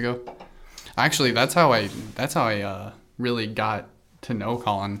 6 years ago. Actually, that's how I really got to know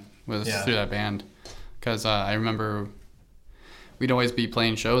Colin was through that band, because I remember we'd always be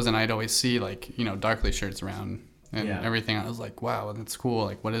playing shows and I'd always see like, you know, Darkly shirts around and everything. I was like, wow, that's cool.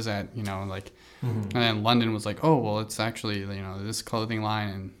 Like, what is that? You know, like, and then London was like, oh, well, it's actually, you know, this clothing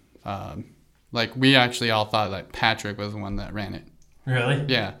line. And like, we actually all thought that Patrick was the one that ran it. Really?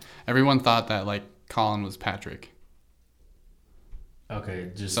 Yeah. Everyone thought that like Colin was Patrick.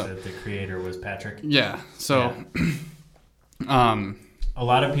 Okay, just that the creator was Patrick. Yeah. So, a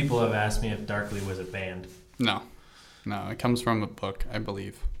lot of people have asked me if Darkly was a band. No, it comes from a book, I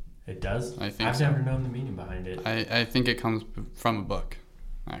believe. It does? I think I've never known the meaning behind it. I think it comes from a book,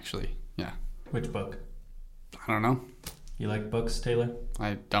 actually. Yeah. Which book? I don't know. You like books, Taylor?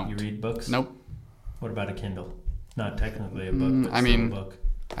 I don't. You read books? Nope. What about a Kindle? Not technically a book, but still a book.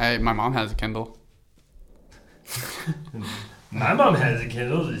 My mom has a Kindle. My mom has a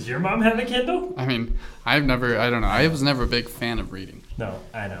Kindle. Does your mom have a Kindle? I mean, I don't know. I was never a big fan of reading. No,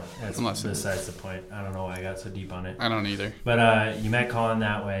 I know. That's besides the point. I don't know why I got so deep on it. I don't either. But you met Colin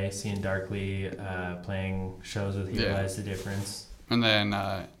that way, seeing Darkly, playing shows with Here Lies the Difference. And then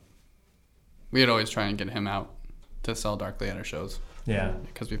we had always try and get him out to sell Darkly at our shows. Yeah.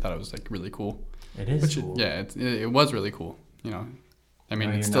 Because we thought it was like really cool. It is cool. It was really cool. You know, I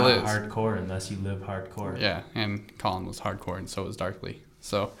mean, it still is. Hardcore unless you live hardcore. Yeah, and Colin was hardcore, and so was Darkly.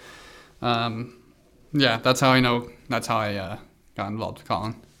 So, that's how I know. That's how I got involved with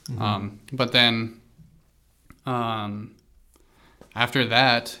Colin. Mm-hmm. But then, after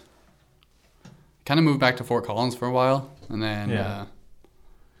that, kind of moved back to Fort Collins for a while, and then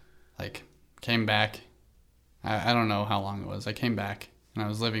came back. I don't know how long it was. I came back, and I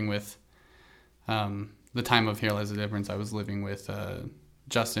was living with. The time of Here Lies the Difference, I was living with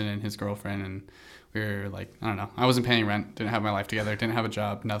Justin and his girlfriend, and we were like, I don't know, I wasn't paying rent, didn't have my life together, didn't have a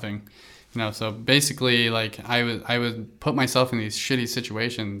job, nothing, you know. So basically, like, I would put myself in these shitty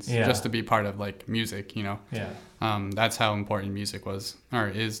situations just to be part of like music, you know. Yeah. That's how important music was or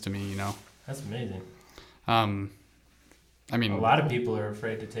is to me, you know. That's amazing. I mean, a lot of people are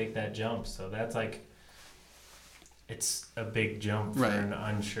afraid to take that jump, so that's like. It's a big jump for an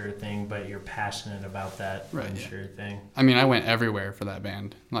unsure thing, but you're passionate about that unsure thing. I mean, I went everywhere for that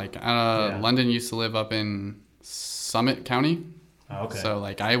band. Like, London used to live up in Summit County. Oh, okay. So,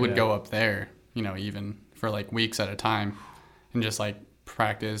 like, I would go up there, you know, even for, like, weeks at a time and just, like,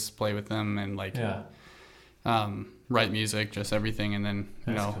 practice, play with them, and, like, write music, just everything. And then,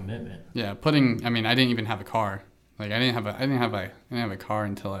 you know. That's commitment. Yeah, I didn't even have a car. Like, I didn't have a car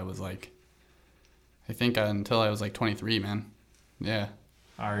until I was, like, I think until I was like 23, man. Yeah.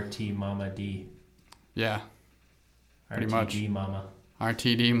 RT Mama D. Yeah. Pretty much. RTD Mama.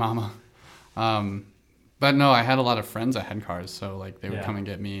 RTD Mama. But no, I had a lot of friends that had cars, so like they would come and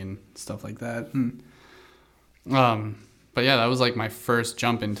get me and stuff like that. And, but yeah, that was like my first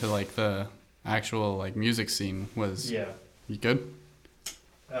jump into like the actual like music scene was. Yeah. You good?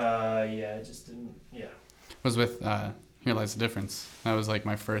 Yeah, I just didn't. Yeah. Was with Here Lies the Difference. That was like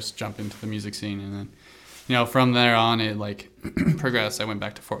my first jump into the music scene, and then, you know, from there on it like progressed. I went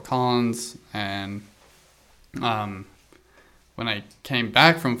back to Fort Collins, and when I came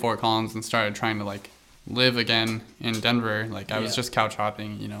back from Fort Collins and started trying to like live again in Denver, like I was just couch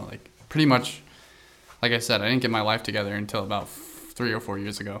hopping, you know, like pretty much, like I said, I didn't get my life together until about 3 or 4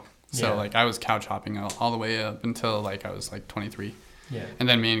 years ago. So like I was couch hopping all the way up until like I was like 23. Yeah. And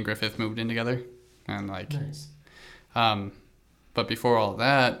then me and Griffith moved in together. And like, nice. But before all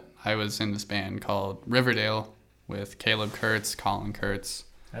that, I was in this band called Riverdale with Caleb Kurtz, Colin Kurtz.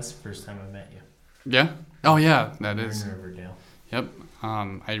 That's the first time I met you. Yeah? Oh, yeah, that We're is. in Riverdale. Yep.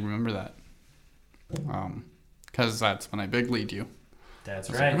 I remember that. Because that's when I big leagued you. That's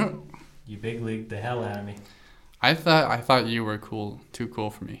right. Like, you big leagued the hell out of me. I thought you were too cool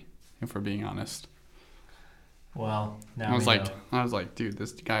for me, if we're being honest. Well, now I was like, dude,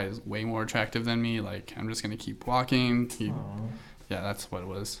 this guy is way more attractive than me. Like, I'm just gonna keep walking. Yeah, that's what it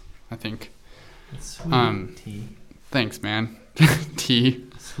was, I think. It's sweet tea. Thanks, man. Tea.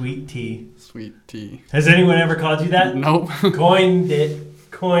 Sweet tea. Sweet tea. Has anyone ever called you that? Nope. Coined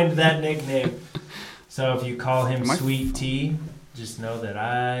that nickname. So if you call him Sweet Tea, just know that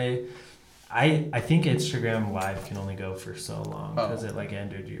I think Instagram Live can only go for so long because it like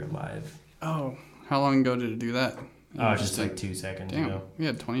ended your live. Oh, how long ago did it do that? Oh, just like 2 seconds ago. We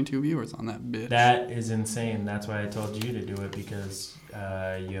had 22 viewers on that bitch. That is insane. That's why I told you to do it because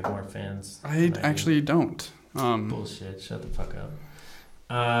you have more fans. I actually don't. Bullshit. Shut the fuck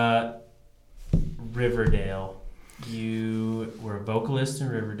up. Riverdale. You were a vocalist in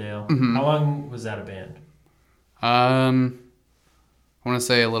Riverdale. Mm-hmm. How long was that a band? I want to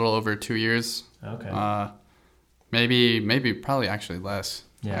say a little over 2 years. Okay. Maybe probably actually less.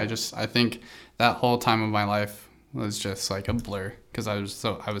 Yeah. I think that whole time of my life was just like a blur because I was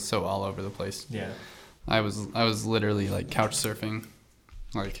so all over the place. Yeah. I was literally like couch surfing,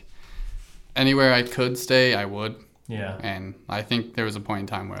 like anywhere I could stay, I would. Yeah. And I think there was a point in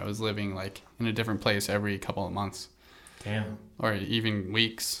time where I was living like in a different place every couple of months. Damn. Or even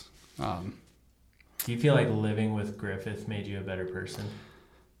weeks. Do you feel like living with Griffith made you a better person?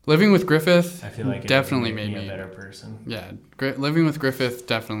 Living with Griffith, I feel like definitely it made me a better person. Yeah, living with Griffith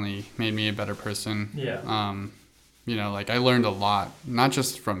definitely made me a better person. Yeah. You know, like I learned a lot, not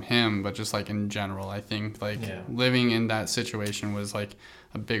just from him, but just like in general. I think like living in that situation was like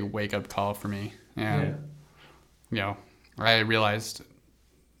a big wake up call for me, and you know, I realized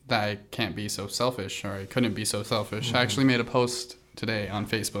that I can't be so selfish, or I couldn't be so selfish. Mm-hmm. I actually made a post today on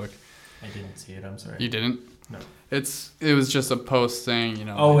Facebook. I didn't see it. I'm sorry. You didn't? No. It was just a post saying, you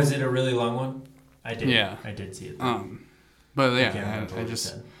know. Oh, is it a really long one? I did. Yeah. I did see it. But yeah,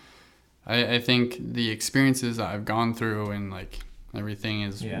 I think the experiences that I've gone through and like everything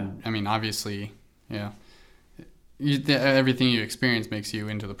is. Yeah. I mean, obviously, yeah. Everything you experience makes you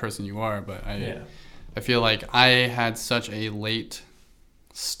into the person you are, but I feel like I had such a late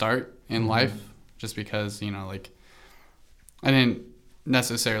start in life just because, you know, like I didn't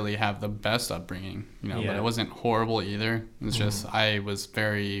necessarily have the best upbringing, you know, but it wasn't horrible either. It was just I was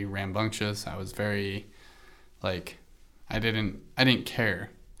very rambunctious. I was very like I didn't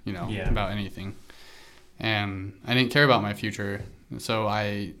care, you know, about anything. And I didn't care about my future. So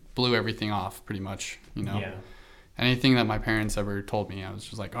I blew everything off pretty much, you know. Yeah. Anything that my parents ever told me, I was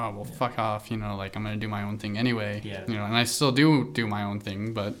just like, oh, well, fuck off, you know, like I'm going to do my own thing anyway. Yeah. You know, and I still do my own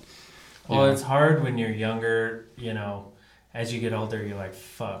thing, but. Well, it's hard when you're younger, you know, as you get older, you're like,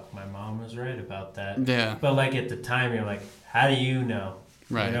 fuck, my mom was right about that. Yeah. But like at the time, you're like, how do you know?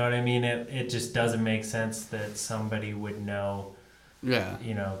 Right. You know what I mean? It just doesn't make sense that somebody would know,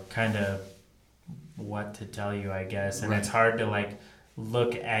 you know, kind of what to tell you, I guess. And it's hard to like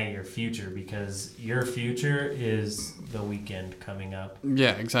look at your future because your future is the weekend coming up.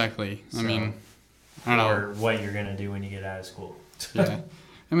 Yeah, exactly. So, I mean, I don't know. Or what you're going to do when you get out of school. Yeah.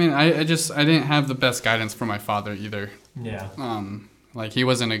 I mean, I didn't have the best guidance from my father either. Yeah. Like he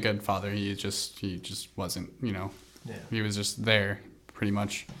wasn't a good father. He just wasn't, you know. Yeah. He was just there pretty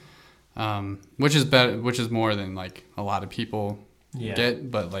much. Which is better, which is more than like a lot of people get,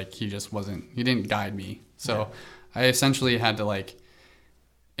 but like he didn't guide me. So I essentially had to like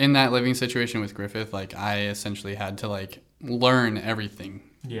in that living situation with Griffith, like I essentially had to like learn everything.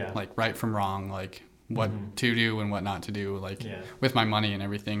 Yeah. Like right from wrong, like what to do and what not to do, like with my money and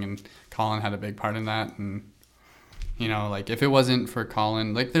everything. And Colin had a big part in that. And, you know, like if it wasn't for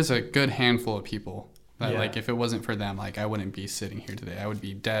Colin, like there's a good handful of people that like if it wasn't for them, like I wouldn't be sitting here today. I would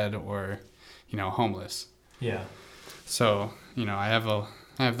be dead or, you know, homeless. Yeah. So, you know, I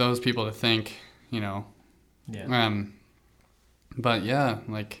have those people to thank, you know. Yeah. But yeah,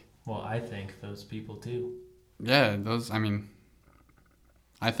 like. Well, I thank those people too. Yeah,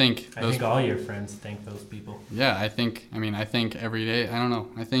 I think all your friends thank those people. Yeah, I think every day. I don't know.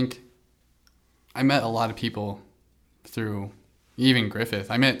 I think I met a lot of people through even Griffith.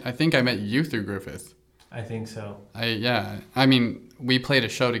 I think I met you through Griffith. I think so. I mean, we played a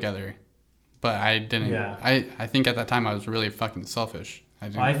show together, but I didn't. Yeah. I think at that time I was really fucking selfish.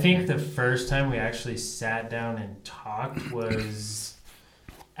 I think the first time we actually sat down and talked was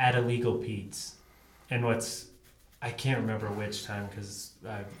at Illegal Pete's. And I can't remember which time because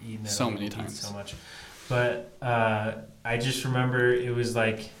I've eaten at so Illegal many Pete's times so much. But I just remember it was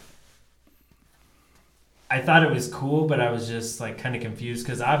like, I thought it was cool, but I was just like kind of confused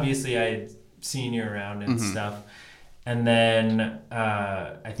because obviously I had seen you around and stuff. And then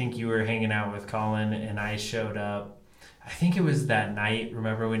I think you were hanging out with Colin and I showed up. I think it was that night.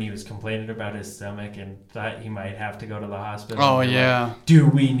 Remember when he was complaining about his stomach and thought he might have to go to the hospital? Oh, yeah. Like, do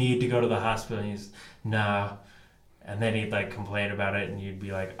we need to go to the hospital? And he's, no. And then he'd like complain about it and you'd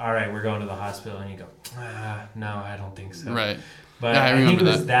be like, all right, we're going to the hospital. And you go, no, I don't think so. Right. But yeah, I think it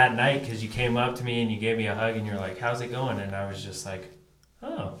was that night because you came up to me and you gave me a hug and you're like, how's it going? And I was just like,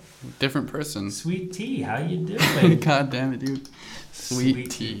 oh. Different person. Sweet tea, how you doing? God damn it, dude. Sweet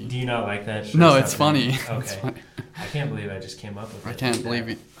tea. Do you not like that? No, it's funny. Okay. It's funny. I can't believe I just came up with it.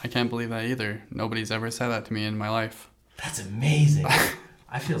 I can't believe that either. Nobody's ever said that to me in my life. That's amazing.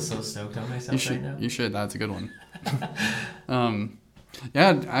 I feel so stoked on myself right now. You should. That's a good one.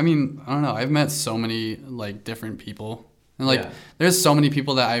 Yeah, I mean, I don't know. I've met so many like different people. And like there's so many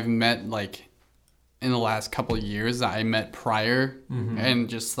people that I've met like in the last couple of years that I met prior and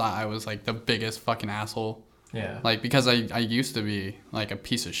just thought I was like the biggest fucking asshole. Yeah. Like because I used to be like a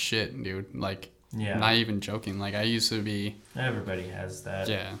piece of shit, dude. Like not even joking. Like I used to be. Everybody has that.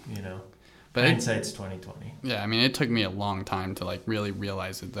 Yeah. You know. But hindsight's 20/20. Yeah, I mean it took me a long time to like really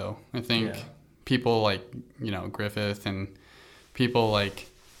realize it though. I think people like, you know, Griffith and people like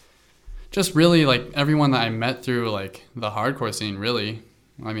just really like everyone that I met through like the hardcore scene really.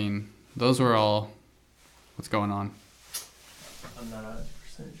 I mean, those were all what's going on. I'm not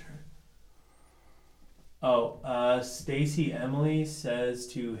 100% sure. Oh, Stacy Emily says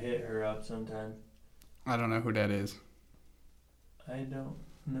to hit her up sometime. I don't know who that is. I don't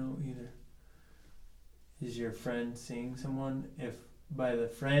know either. Is your friend seeing someone? If by the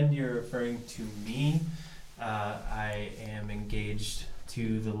friend you're referring to me, I am engaged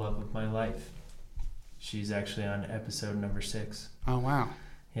to the love of my life. She's actually on episode number 6. Oh, wow.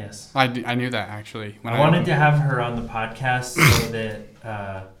 Yes. I knew that, actually. I wanted to have her on the podcast so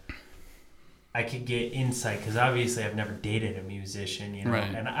that I could get insight, because obviously I've never dated a musician, you know,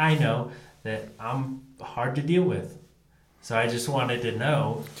 and I know that I'm hard to deal with. So I just wanted to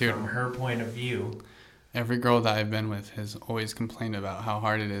know from her point of view. Every girl that I've been with has always complained about how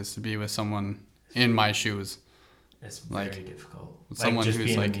hard it is to be with someone in my shoes. It's very difficult. Someone just who's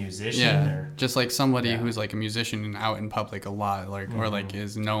being like a musician, just like somebody who's like a musician and out in public a lot, like or like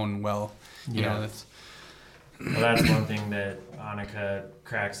is known well. You know, that's one thing that Annika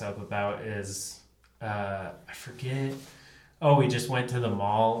cracks up about is I forget. Oh, we just went to the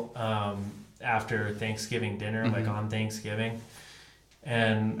mall after Thanksgiving dinner, like on Thanksgiving,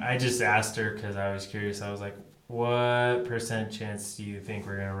 and I just asked her because I was curious. I was like, what % chance do you think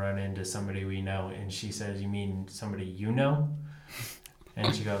we're going to run into somebody we know? And she says, you mean somebody you know?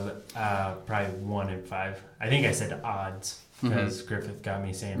 And she goes, probably 1 in 5. I think I said odds because Griffith got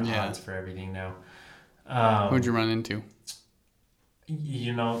me saying odds for everything now. Who'd you run into?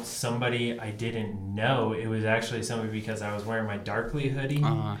 You know, somebody I didn't know. It was actually somebody because I was wearing my Darkly hoodie.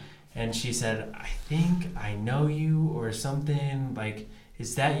 And she said, I think I know you or something like...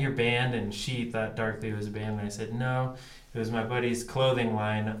 Is that your band? And she thought Darkly was a band. And I said, no, it was my buddy's clothing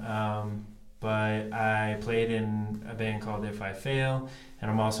line. But I played in a band called If I Fail. And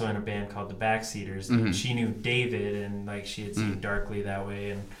I'm also in a band called The Backseaters. And she knew David and like she had seen Darkly that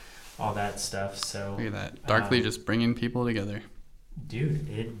way and all that stuff. So look at that. Darkly just bringing people together. Dude,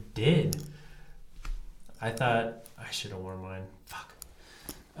 it did. I thought I should have worn mine. Fuck.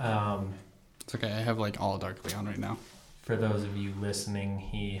 It's okay. I have like all Darkly on right now. For those of you listening,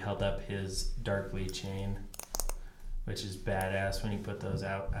 he held up his Darkly chain, which is badass. When he put those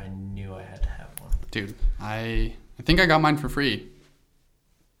out, I knew I had to have one. Dude, I think I got mine for free.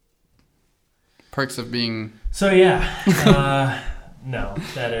 Perks of being... So yeah, no,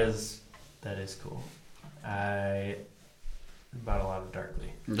 that is cool. I bought a lot of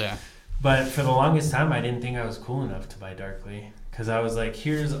Darkly. Yeah. But for the longest time, I didn't think I was cool enough to buy Darkly. Because I was like,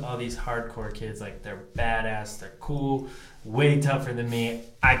 here's all these hardcore kids. Like, they're badass. They're cool. Way tougher than me.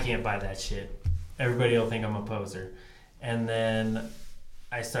 I can't buy that shit. Everybody will think I'm a poser. And then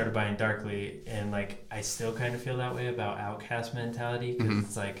I started buying Darkly. And, like, I still kind of feel that way about Outcast mentality. Because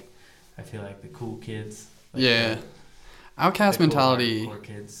it's like, I feel like the cool kids. Like Outcast the mentality. Cool hardcore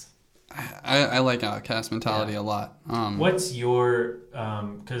kids. I like Outcast mentality a lot. What's your...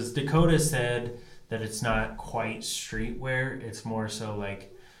 Because Dakota said... that it's not quite streetwear. It's more so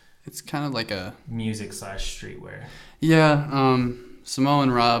like... It's kind of like a... music / streetwear. Yeah. Samoan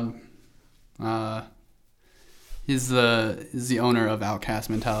Rob, He's the owner of Outcast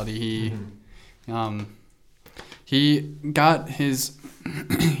Mentality. He got his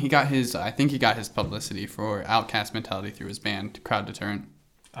I think he got his publicity for Outcast Mentality through his band Crowd Deterrent.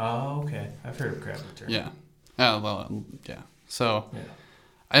 Oh, okay. I've heard of Crowd Deterrent. Yeah. Yeah. So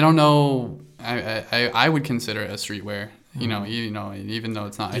I don't know. I would consider it a streetwear. You know, even though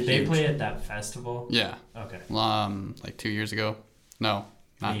it's not. Did they play at that festival? Yeah. Okay. Like 2 years ago. No,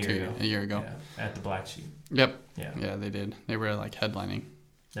 not a year ago. Yeah, at the Black Sheep. Yep. Yeah. Yeah, they did. They were like headlining.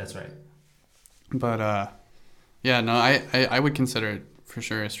 That's right. But yeah, no, I would consider it for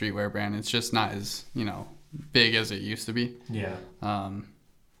sure a streetwear brand. It's just not as big as it used to be. Yeah.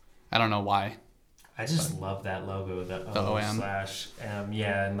 I don't know why. I just love that logo, the O/M.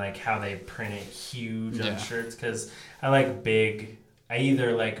 Yeah, and like how they print it huge on shirts, because I like big. I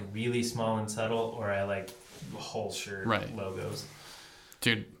either like really small and subtle, or I like whole shirt logos.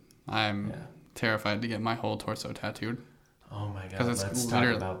 Dude, I'm terrified to get my whole torso tattooed. Oh my god, let's talk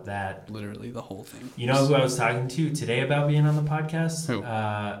about that. Literally the whole thing. You know who I was talking to today about being on the podcast? Who?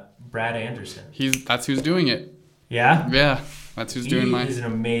 Brad Anderson. That's who's doing it. Yeah? Yeah. That's who's doing mine. He's an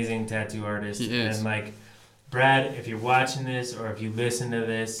amazing tattoo artist. He is. And like, Brad, if you're watching this or if you listen to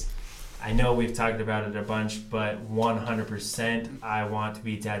this, I know we've talked about it a bunch, but 100% I want to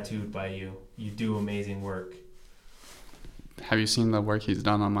be tattooed by you. You do amazing work. Have you seen the work he's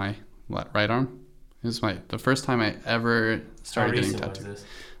done on my right arm? This is the first time I ever started getting tattooed. Was this?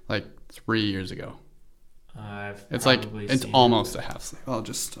 Like 3 years ago. It's almost a half sleeve. I'll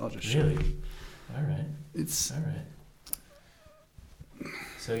just show you. Really? All right. All right.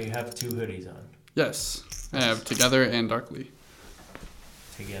 So you have 2 hoodies on. Yes. I have Together and Darkly.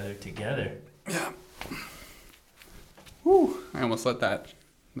 Together. Yeah. Whew. I almost let that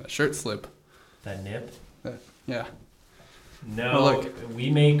shirt slip. That nip? Yeah. No, we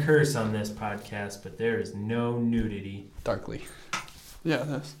may curse on this podcast, but there is no nudity. Darkly. Yeah,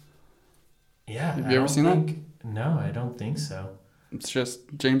 that's. Yeah. Have you ever seen that? No, I don't think so. It's just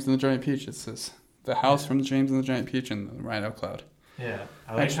James and the Giant Peach. It says the house from James and the Giant Peach and the Rhino Cloud. Yeah,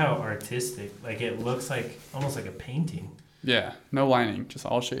 I like how artistic. Like it looks like almost like a painting. Yeah, no lining, just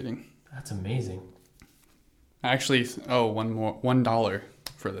all shading. That's amazing. Actually, $1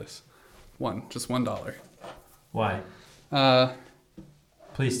 for this. Just $1. Why?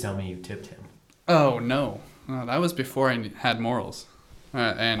 Please tell me you tipped him. Oh no, that was before I had morals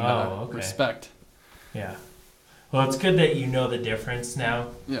and respect. Yeah. Well, it's good that you know the difference now.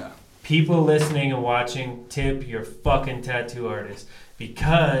 Yeah. People listening and watching, tip your fucking tattoo artist,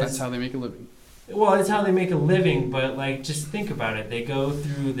 because that's how they make a living. Well, it's how they make a living, but like just think about it. They go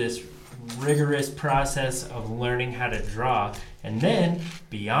through this rigorous process of learning how to draw, and then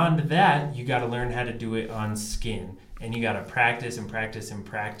beyond that, you got to learn how to do it on skin, and you got to practice and practice and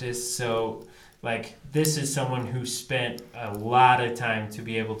practice. So like this is someone who spent a lot of time to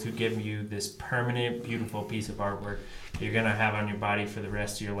be able to give you this permanent, beautiful piece of artwork you're going to have on your body for the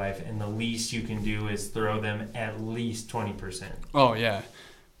rest of your life, and the least you can do is throw them at least 20%. Oh yeah.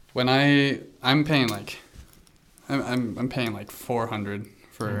 When I'm paying like I'm paying like $400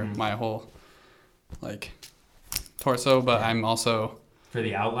 for my whole like torso, but I'm also for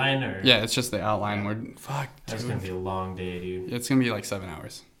the outline, or it's just the outline. That's going to be a long day, dude. It's going to be like 7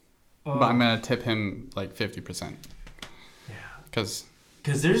 hours. Oh. But I'm going to tip him like 50%. Yeah. Because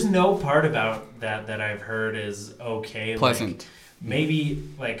there's no part about that I've heard is okay. Pleasant. Like, maybe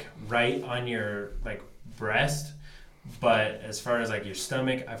like right on your like breast, but as far as like your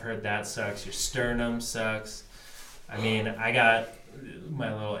stomach, I've heard that sucks. Your sternum sucks. I mean, I got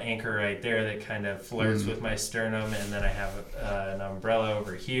my little anchor right there that kind of flirts with my sternum, and then I have an umbrella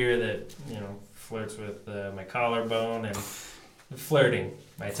over here that flirts with my collarbone, and flirting.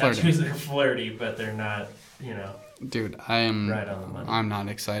 My tattoos are flirty, but they're not, Dude, I am right on the money. I'm not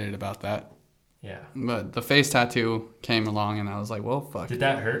excited about that. Yeah. But the face tattoo came along, and I was like, well, fuck. Did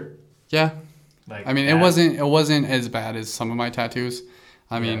that hurt? Yeah. Like I mean, it wasn't as bad as some of my tattoos.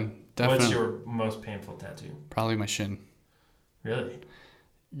 I mean, definitely. What's your most painful tattoo? Probably my shin. Really?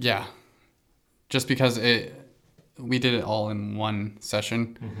 Yeah. Just because we did it all in one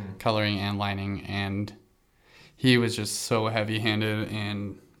session, coloring and lining, and he was just so heavy-handed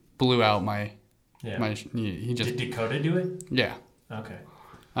and blew out my. Yeah. He just. Did Dakota do it? Yeah. Okay.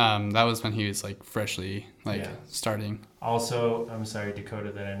 That was when he was like freshly starting. Also, I'm sorry,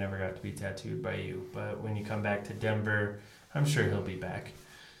 Dakota, that I never got to be tattooed by you. But when you come back to Denver, I'm sure he'll be back.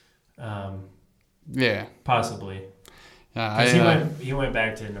 Yeah. Possibly. Yeah. Because he went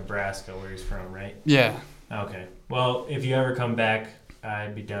back to Nebraska, where he's from, right? Yeah. Okay. Well, if you ever come back,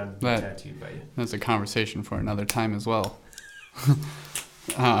 I'd be down to be tattooed by you. That's a conversation for another time as well.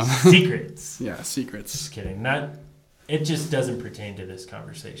 Secrets. Yeah, secrets. Just kidding. It just doesn't pertain to this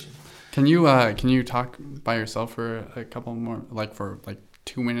conversation. Can you talk by yourself for a couple more, for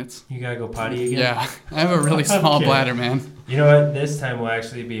 2 minutes? You gotta go potty again? Yeah, I have a really small bladder, man. You know what? This time we'll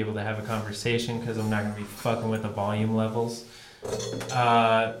actually be able to have a conversation because I'm not gonna be fucking with the volume levels.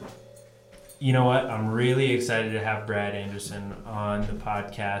 You know what? I'm really excited to have Brad Anderson on the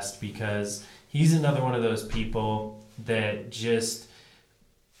podcast because he's another one of those people that just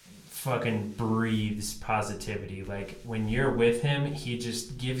fucking breathes positivity. Like when you're with him, he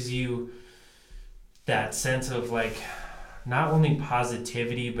just gives you that sense of not only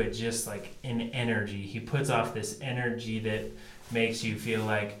positivity but just an energy. He puts off this energy that makes you feel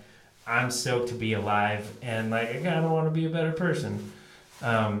like I'm stoked to be alive and I kind of want to be a better person.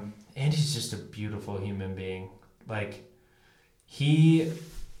 And he's just a beautiful human being.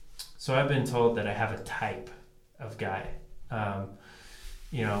 So I've been told that I have a type of guy.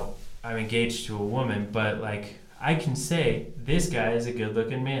 I'm engaged to a woman, but I can say this guy is a good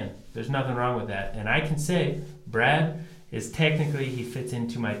looking man. There's nothing wrong with that. And I can say Brad is technically, he fits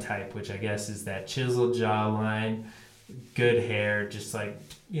into my type, which I guess is that chiseled jawline, good hair, just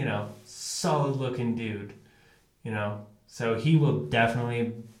solid looking dude, So he will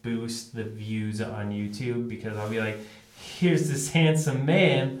definitely boost the views on YouTube because I'll be like, here's this handsome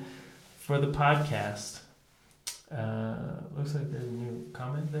man for the podcast. Looks like there's a new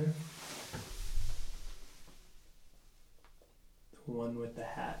comment there. The one with the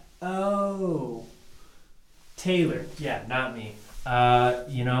hat. Oh, Taylor. Yeah, not me.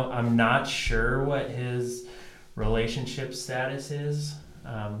 I'm not sure what his relationship status is,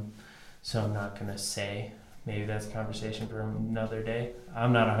 so I'm not going to say. Maybe that's a conversation for another day.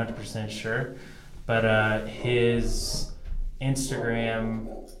 I'm not 100% sure. But his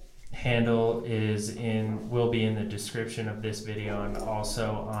Instagram handle will be in the description of this video and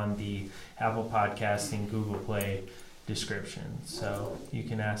also on the Apple Podcast and Google Play description. So you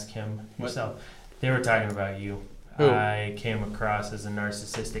can ask him yourself. What? They were talking about you. Who? I came across as a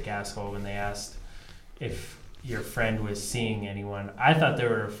narcissistic asshole when they asked if your friend was seeing anyone. I thought they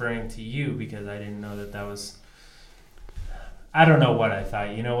were referring to you because I didn't know that was... I don't know what I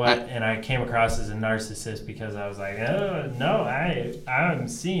thought. You know what? And I came across as a narcissist because I was like, oh, no, I'm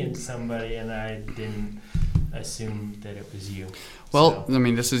seeing somebody, and I didn't assume that it was you. Well, so. I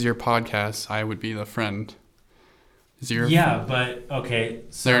mean, this is your podcast. I would be the friend. But, okay.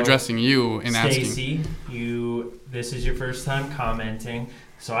 So they're addressing you and asking. Stacy, this is your first time commenting.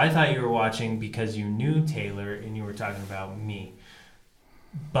 So I thought you were watching because you knew Taylor and you were talking about me.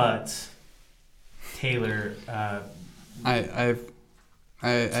 But Taylor... I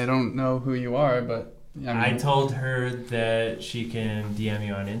don't know who you are, but... I told her that she can DM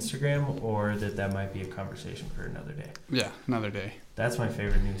you on Instagram or that might be a conversation for another day. Yeah, another day. That's my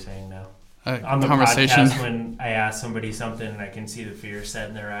favorite new saying now. On the podcast, when I ask somebody something and I can see the fear set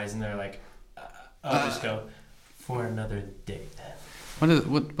in their eyes and they're like, I'll just go, for another day then.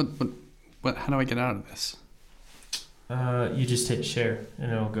 What? How do I get out of this? You just hit share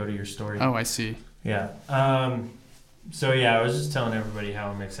and it'll go to your story. Oh, I see. Yeah. So yeah, I was just telling everybody how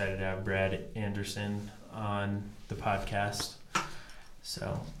I'm excited to have Brad Anderson on the podcast.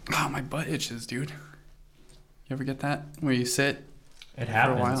 So. Oh, my butt itches, dude. You ever get that where you sit? It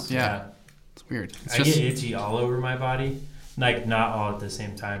happens. For a while? Yeah. It's weird. I get itchy all over my body. Not all at the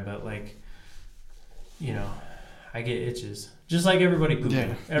same time, but I get itches. Just like everybody pooping.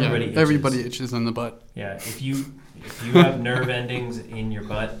 Yeah. Everybody itches. Everybody itches in the butt. Yeah. If you have nerve endings in your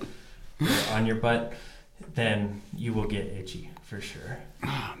butt or on your butt, then you will get itchy for sure.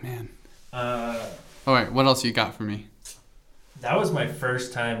 Oh, man. All right. What else you got for me? That was my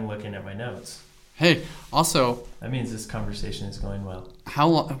first time looking at my notes. Hey, also... That means this conversation is going well.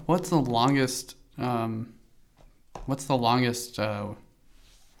 What's the longest podcast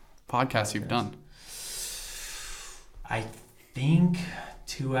you've done? I think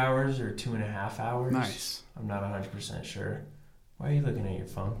 2 hours or 2.5 hours. Nice. I'm not 100% sure. Why are you looking at your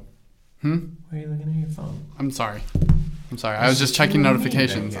phone? Why are you looking at your phone? I'm sorry. I was just checking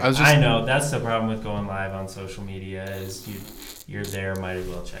notifications. I know. That's the problem with going live on social media is you're there, might as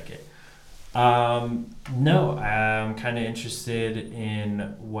well check it. No, I'm kind of interested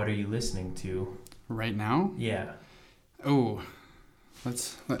in what are you listening to? Right now? Yeah. Oh,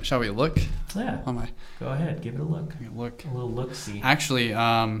 shall we look? Yeah. Go ahead. Give it a look. A little look-see. Actually,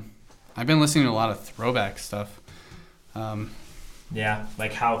 I've been listening to a lot of throwback stuff. Yeah,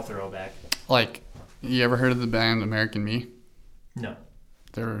 like how throwback? You ever heard of the band American Me? No.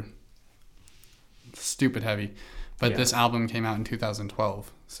 They're stupid heavy. But this album came out in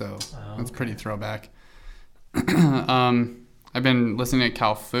 2012, so it's pretty throwback. I've been listening to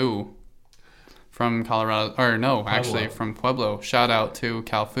Cal Fu from Colorado. Or no, actually from Pueblo. Shout out to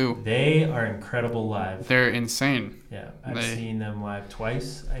Cal Fu. They are incredible live. They're insane. Yeah, I've seen them live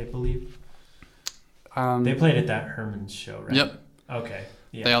twice, I believe. They played at that Herman's show, right? Yep. Okay.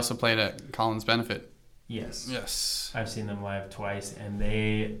 Yeah. They also played at Collins Benefit. Yes. Yes. I've seen them live twice, and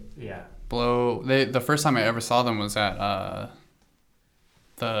they blow. The first time I ever saw them was at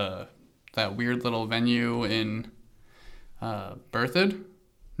that weird little venue in Berthoud.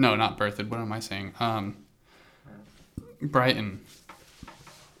 No, not Berthoud. What am I saying? Brighton.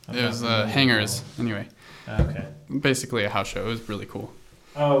 It was Hangers. Anyway. Okay. Basically a house show. It was really cool.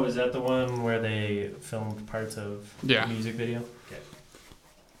 Oh, is that the one where they filmed parts of the music video? Okay.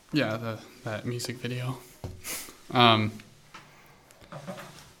 Yeah, that music video. Brought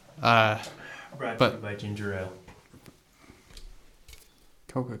to you by Ginger Ale.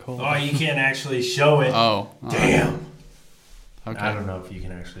 Coca-Cola. Oh, you can't actually show it. Oh. Damn. Okay. I don't know if you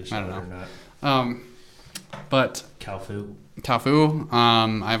can actually show it or not. But Cal Fu.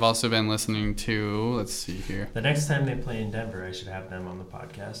 I've also been listening to, let's see here. The next time they play in Denver, I should have them on the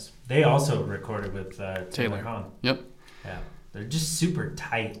podcast. They also recorded with Taylor Hahn. Yep. Yeah. They're just super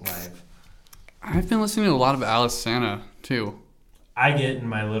tight live. I've been listening to a lot of Alice Santa, too. I get in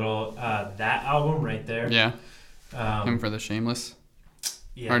my little, that album right there. Yeah. Hymn for the Shameless.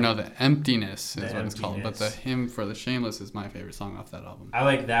 Yeah. Or no, The Emptiness is what it's called. But the Hymn for the Shameless is my favorite song off that album. I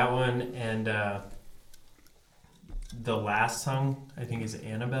like that one, and the last song, I think, is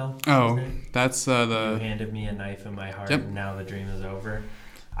Annabelle. Oh, that's You handed me a knife in my heart, and now the dream is over.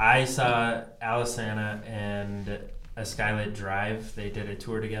 I saw Alice Santa and A Skylit Drive. They did a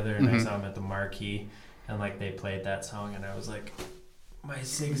tour together, and I saw them at the Marquee, and like they played that song, and I was like, my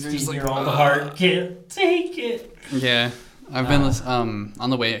 16-year-old heart can't take it. Yeah. I've been listening, on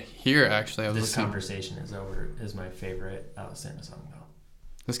the way here, actually. This Conversation is Over is my favorite Alice Santa song, though.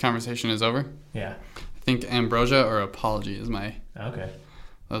 This Conversation is Over? Yeah. I think Ambrosia or Apology is my... Okay.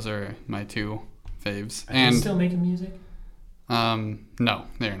 Those are my two faves. Are they still making music? No,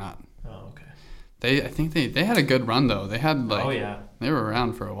 they're not. Oh, okay. I think they had a good run, though. They had, like... Oh, yeah. They were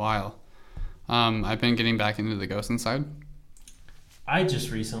around for a while. I've been getting back into the Ghost Inside. I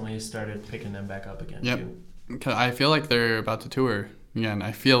just recently started picking them back up again, too. I feel like they're about to tour again.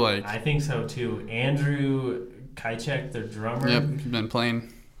 I feel like... I think so, too. Andrew Kajcek, their drummer... Yep, been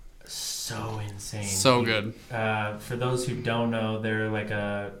playing. So insane. So good. For those who don't know, they're like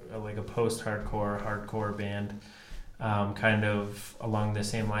a post-hardcore, hardcore band, kind of along the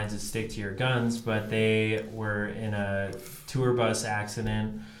same lines as Stick to Your Guns, but they were in a tour bus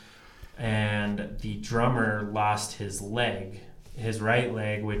accident, and the drummer lost his leg, his right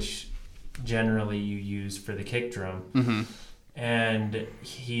leg, which generally you use for the kick drum. Mm-hmm. And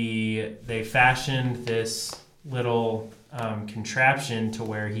they fashioned this little contraption to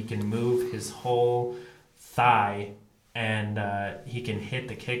where he can move his whole thigh, and he can hit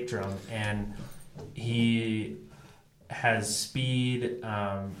the kick drum, and he has speed,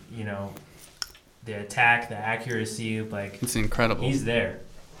 the attack, the accuracy, like it's incredible. He's there.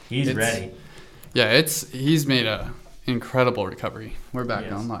 He's ready. Yeah, he's made a incredible recovery. We're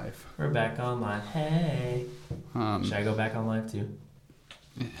back on live. We're back on live. Hey. Should I go back on live too?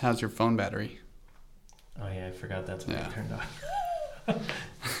 How's your phone battery? Oh yeah, I forgot that's what I turned off.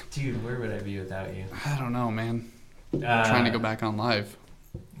 Dude, where would I be without you? I don't know, man. Trying to go back on live.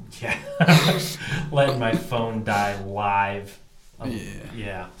 Yeah. Letting my phone die live.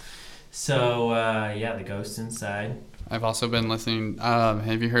 Yeah. So, the Ghost Inside. I've also been listening.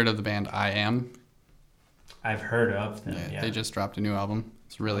 Have you heard of the band I Am? I've heard of them, yeah. They just dropped a new album.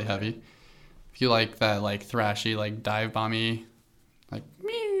 It's really heavy. If you like that, like, thrashy, like, dive bomby, like,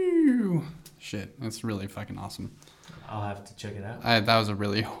 meow shit, it's really fucking awesome. I'll have to check it out. That was a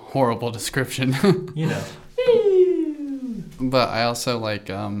really horrible description. But I also like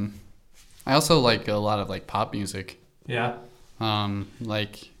a lot of, like, pop music. Yeah. Tell me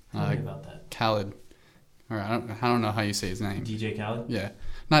about that. Khaled. Or I don't know how you say his name. DJ Khaled? Yeah.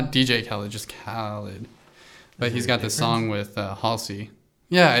 Not DJ Khaled, just Khaled. But he's got this song with Halsey.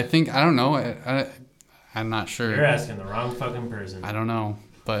 Yeah, I don't know. I'm not sure. You're asking the wrong fucking person. I don't know,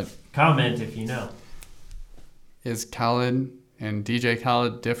 but... Comment if you know. Is Khaled and DJ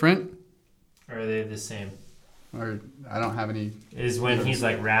Khaled different? Or are they the same? Or I don't have any... Is when he's,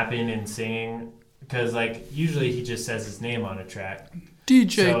 like, rapping and singing... Because, like, usually he just says his name on a track.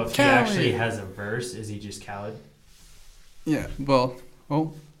 DJ So if Khaled. he actually has a verse, is he just Khaled? Yeah, well...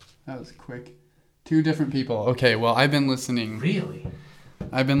 Oh, that was quick. Two different people. Okay, well, I've been listening... Really?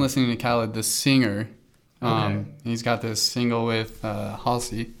 I've been listening to Khaled, the singer. Okay. He's got this single with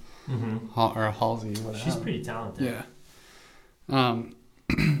Halsey. Mm-hmm. Or Halsey, whatever. She's pretty talented. Yeah.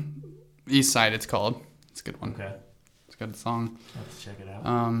 East Side, it's called. It's a good one. Okay. It's a good song. I'll have to check it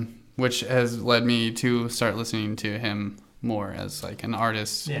out. Which has led me to start listening to him more as like an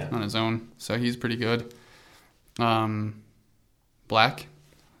artist on his own. So he's pretty good. Black,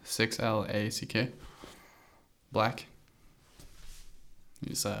 6LACK. Black.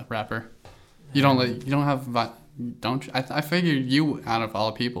 He's a rapper. You don't have, don't you? I figured you, out of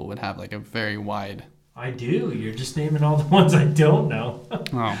all people, would have like a very wide. I do. You're just naming all the ones I don't know.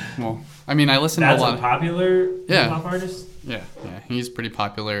 Oh, well, I mean, I listen to a lot. That's a popular hip-hop artist? Yeah, he's pretty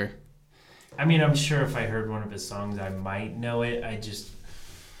popular. I mean, I'm sure if I heard one of his songs, I might know it.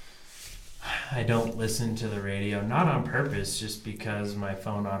 I don't listen to the radio, not on purpose, just because my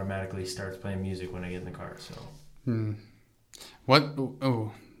phone automatically starts playing music when I get in the car. So, What?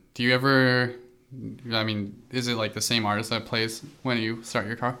 Oh, do you ever? I mean, is it like the same artist that plays when you start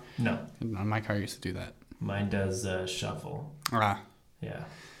your car? No. My car used to do that. Mine does shuffle. Yeah.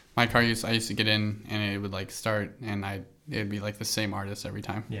 My car I used to get in and it would like start and it'd be like the same artist every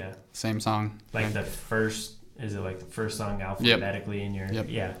time. Yeah. Same song. Like the first song alphabetically in your... Yep.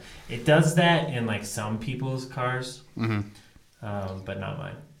 Yeah. It does that in like some people's cars, but not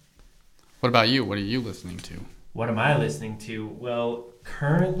mine. What about you? What are you listening to? What am I listening to? Well,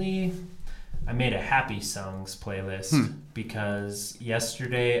 currently I made a happy songs playlist because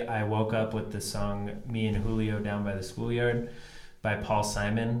yesterday I woke up with the song Me and Julio Down by the Schoolyard by Paul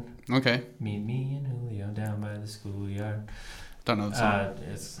Simon. Okay. Me and Julio Down by the Schoolyard. Don't know the song.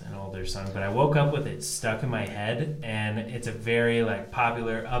 It's an older song, but I woke up with it stuck in my head, and it's a very like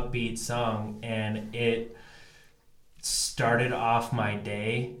popular upbeat song, and it started off my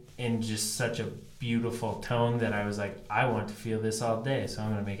day in just such a beautiful tone that I was like, I want to feel this all day, so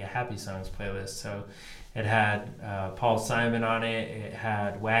I'm going to make a happy songs playlist. So it had Paul Simon on it. It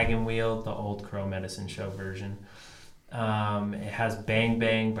had Wagon Wheel, the old Crow Medicine Show version. It has Bang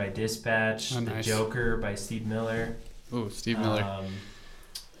Bang by Dispatch, The Joker by Steve Miller. Ooh, Steve Miller.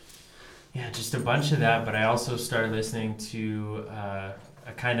 Yeah, just a bunch of that, but I also started listening to a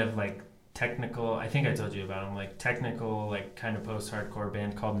kind of like technical, I think I told you about them, like technical, like kind of post-hardcore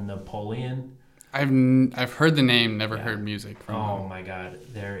band called Napoleon. I've heard the name, never heard music from them. Oh my god,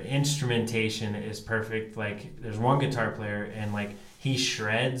 their instrumentation is perfect. Like there's one guitar player and like he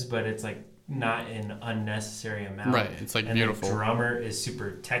shreds, but it's like not an unnecessary amount. Right, it's like and beautiful. The drummer is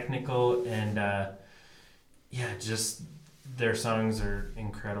super technical and just their songs are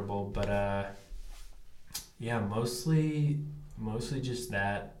incredible. But mostly just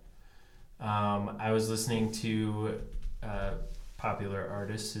that. I was listening to popular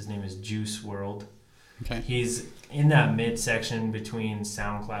artist. His name is Juice WRLD. Okay. He's in that midsection between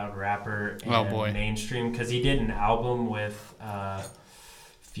SoundCloud rapper and mainstream because he did an album with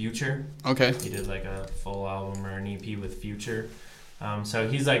Future. Okay. He did like a full album or an EP with Future. So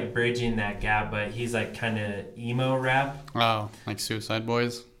he's like bridging that gap, but he's like kind of emo rap. Oh, like Suicide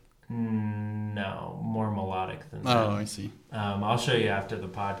Boys? No, more melodic than that. Oh, I see. I'll show you after the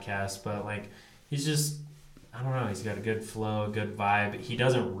podcast, but like he's just, I don't know, he's got a good flow, a good vibe. He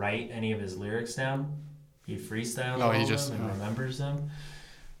doesn't write any of his lyrics down. He freestyles all of them and remembers them.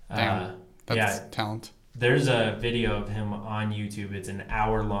 Damn, that's talent. There's a video of him on YouTube. It's an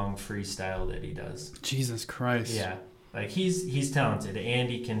hour-long freestyle that he does. Jesus Christ. Yeah. Like he's talented and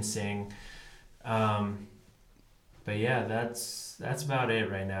he can sing. But yeah, that's about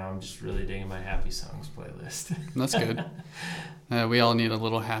it right now. I'm just really digging my happy songs playlist. That's good. We all need a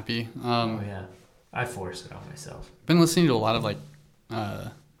little happy. Oh yeah. I force it on myself. Been listening to a lot of like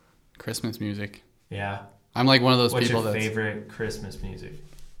Christmas music. Yeah. I'm like one of those people that's... What's your favorite Christmas music?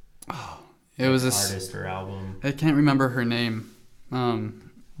 Oh, it was this artist or album. I can't remember her name.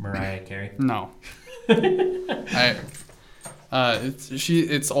 Mariah Carey. No. It's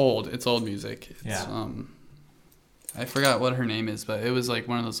old. It's old music. It's, I forgot what her name is, but it was like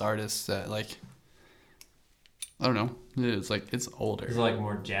one of those artists that like I don't know. It's like it's older. Is it like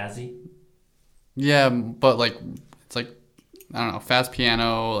more jazzy? Yeah, but like it's like I don't know, fast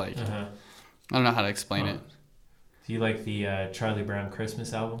piano. Like I don't know how to explain it. Do you like the Charlie Brown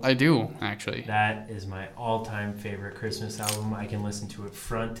Christmas album? I do, actually. That is my all-time favorite Christmas album. I can listen to it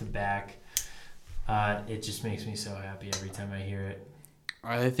front to back. It just makes me so happy every time I hear it.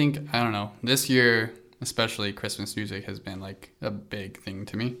 I think, I don't know, this year, especially Christmas music has been like a big thing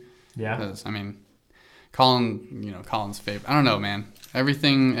to me. Yeah. Because, I mean, Colin's favorite. I don't know, man.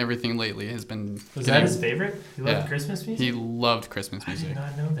 Everything lately has been... Was that his favorite? He loved Christmas music? He loved Christmas music. I did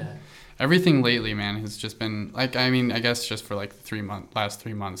not know that. Everything lately, man, has just been like, I mean, I guess just for like last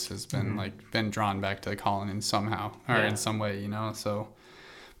 3 months has been been drawn back to Colin in somehow or in some way, you know. So,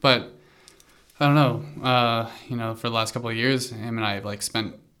 but I don't know. For the last couple of years, him and I have like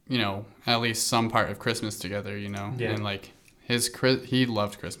spent, at least some part of Christmas together, Yeah. And like he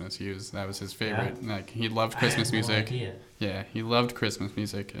loved Christmas. That was his favorite. Yeah. Like he loved Christmas music. No idea. Yeah, he loved Christmas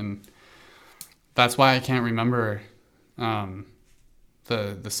music, and that's why I can't remember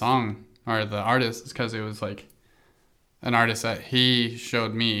the song or the artist, because it was like an artist that he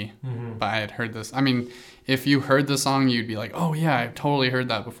showed me, but I had heard this. I mean, if you heard the song, you'd be like, oh yeah, I've totally heard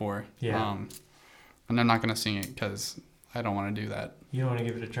that before. Yeah. And I'm not gonna sing it because I don't want to do that. You don't want to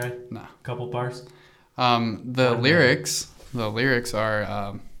give it a try? No. Couple bars. The lyrics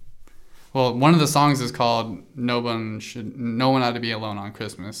are one of the songs is called "No One Ought to Be Alone on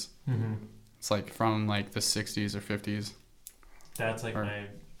Christmas." It's like from like the 60s or 50s. That's like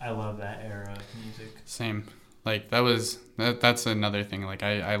I love that era of music. Same. Like that's another thing. Like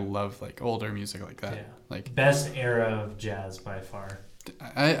I love like older music like that. Yeah. Like best era of jazz by far.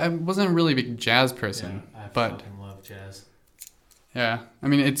 I wasn't a really big jazz person, I but fucking love jazz. Yeah, I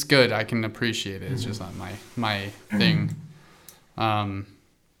mean it's good. I can appreciate it. It's just not my thing.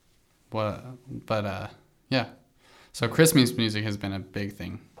 Yeah. So Christmas music has been a big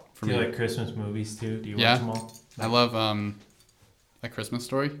thing for me. Do you like Christmas movies too? Do you watch them all? I love A Christmas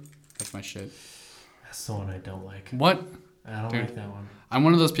Story. That's my shit. That's the one I don't like. What? I don't like that one. I'm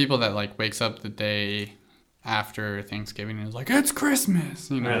one of those people that like wakes up the day after Thanksgiving and is like, it's Christmas.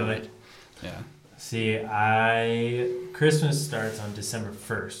 Really? Yeah. See, Christmas starts on December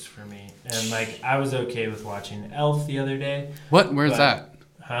 1st for me. And like I was okay with watching Elf the other day. What? Where's that?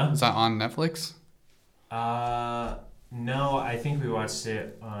 Huh? Is that on Netflix? No, I think we watched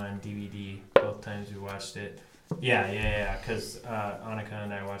it on DVD. Both times we watched it. Yeah. Because Annika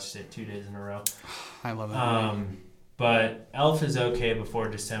and I watched it 2 days in a row. I love that movie. But Elf is okay before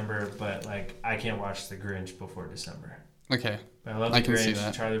December, but like I can't watch The Grinch before December. Okay. But I love The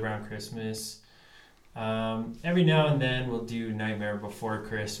Grinch, Charlie Brown Christmas. Every now and then we'll do Nightmare Before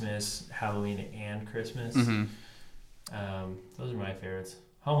Christmas, Halloween and Christmas. Mm-hmm. Those are my favorites.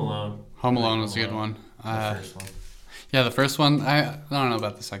 Home Alone. Home Alone was a good one. The first one. Yeah, the first one. I don't know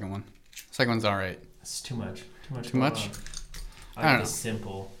about the second one. The second one's all right. It's too much. Too much? I don't know.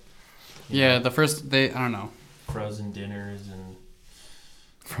 Simple. Yeah, the first I don't know. Frozen dinners and.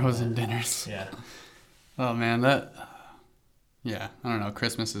 Frozen dinners. Yeah. Oh man, yeah, I don't know.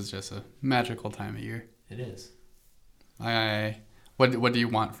 Christmas is just a magical time of year. It is. What do you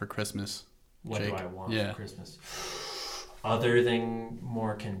want for Christmas? What Jake? do I want for Christmas? Other than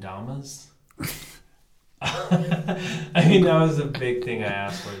more kendamas? I mean, that was a big thing I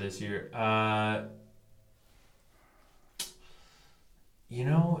asked for this year.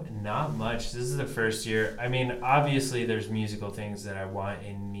 Not much. This is the first year. I mean, obviously there's musical things that I want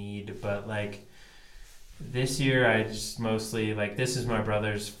and need, but like this year I just mostly like this is my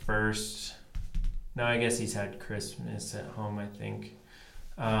brother's first. No, I guess he's had Christmas at home, I think.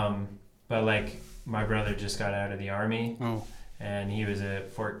 But like my brother just got out of the Army. Oh. And he was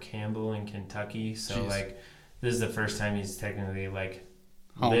at Fort Campbell in Kentucky. So Jeez. like this is the first time he's technically like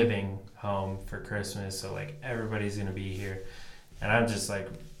home. Living home for Christmas. So like everybody's going to be here. And I'm just like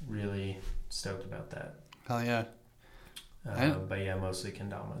really stoked about that. Hell yeah. But yeah, mostly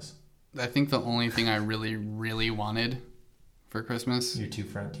kendamas. I think the only thing I really, really wanted for Christmas. Your 2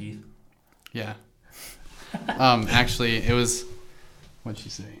 front teeth. Yeah. Actually, it was. What'd she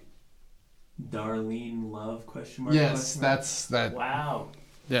say? Darlene Love ? Yes, that's that. Wow.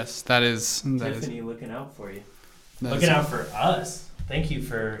 Yes, that is. Tiffany looking out for you. Looking out for us. Thank you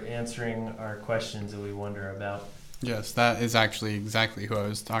for answering our questions that we wonder about. Yes, that is actually exactly who I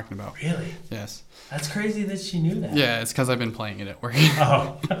was talking about. Really? Yes. That's crazy that she knew that. Yeah, it's because I've been playing it at work.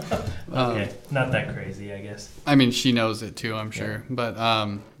 Oh. Okay. Not that crazy, I guess. I mean, she knows it too, I'm sure. Yeah. But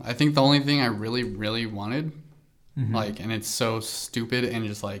I think the only thing I really, really wanted, like, and it's so stupid and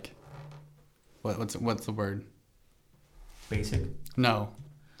just like, what's the word? Basic? No,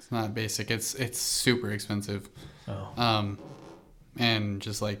 it's not basic. It's super expensive. Oh. And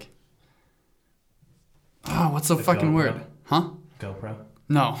just like, what's the fucking GoPro? word? Huh? GoPro?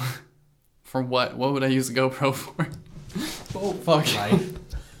 No. For what? What would I use a GoPro for? Oh, fuck. Life.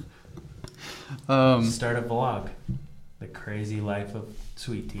 Start a vlog. The crazy life of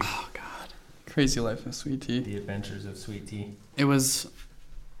Sweet Tea. Oh, God. Crazy life of Sweet Tea. The adventures of Sweet Tea. It was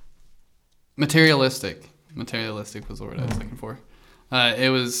materialistic. Materialistic was the word I was looking for.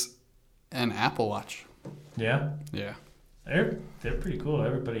 It was an Apple Watch. Yeah? Yeah. They're pretty cool.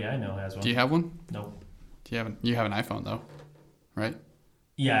 Everybody I know has one. Do you have one? Nope. You have an iPhone though, right?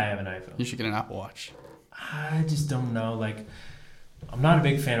 Yeah, I have an iPhone. You should get an Apple Watch. I just don't know. Like, I'm not a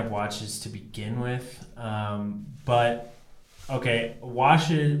big fan of watches to begin with. But Okay,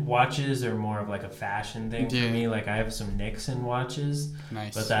 watches are more of like a fashion thing for me. Like I have some Nixon watches,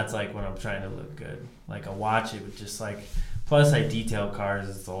 nice, but that's like when I'm trying to look good. Like a watch, it would just like. Plus, I detail cars.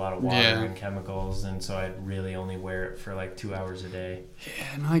 It's a lot of water and chemicals, and so I really only wear it for like 2 hours a day.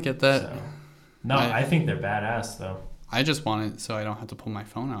 Yeah, no, I get that. So, no, I think they're badass though. I just want it so I don't have to pull my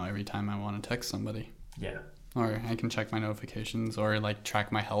phone out every time I want to text somebody. Yeah. Or I can check my notifications or like track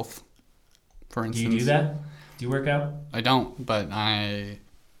my health. For instance. Do you do that? Do you work out? I don't, but I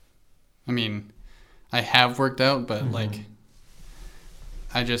mean, I have worked out, but like,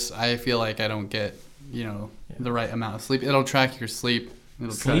 I feel like I don't get, the right amount of sleep. It'll track your sleep.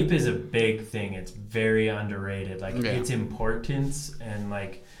 Sleep is a big thing. It's very underrated. Like its importance and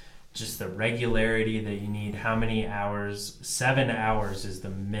like just the regularity that you need. How many hours? 7 hours is the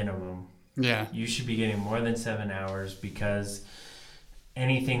minimum. Yeah. You should be getting more than 7 hours because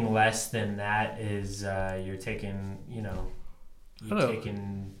anything less than that is you're taking,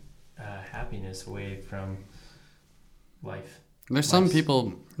 happiness away from life. There's some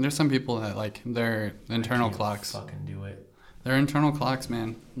people that like their internal clocks. Fucking do it. Their internal clocks,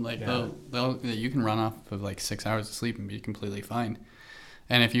 man. Like you can run off of like 6 hours of sleep and be completely fine.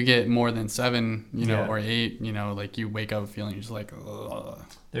 And if you get more than 7, or 8, like you wake up feeling just like, ugh.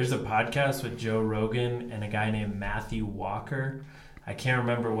 There's a podcast with Joe Rogan and a guy named Matthew Walker. I can't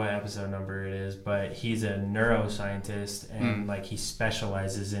remember what episode number it is, but he's a neuroscientist and like he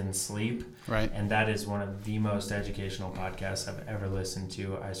specializes in sleep. Right. And that is one of the most educational podcasts I've ever listened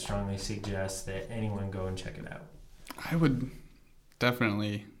to. I strongly suggest that anyone go and check it out. I would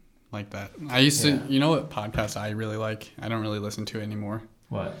definitely like that. I used to, you know what podcast I really like? I don't really listen to it anymore.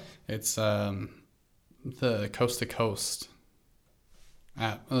 What? It's the Coast to Coast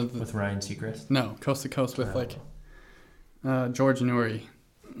app. With Ryan Seacrest? No, Coast to Coast with George Noory.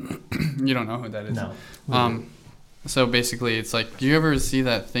 You don't know who that is. No. So basically it's like, do you ever see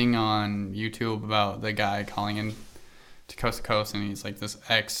that thing on YouTube about the guy calling in to Coast and he's like this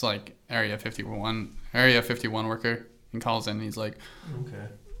ex like Area 51 worker and calls in and he's like, okay.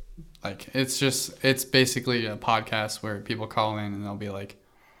 Like it's basically a podcast where people call in and they'll be like,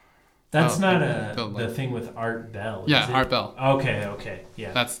 that's not the thing with Art Bell. Yeah, Art Bell. Okay,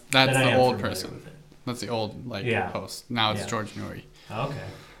 yeah. That's the old person. That's the old host. Now it's George Noory. Okay.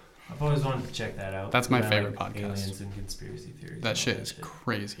 I've always wanted to check that out. That's my favorite podcast. Aliens and conspiracy theories. That shit is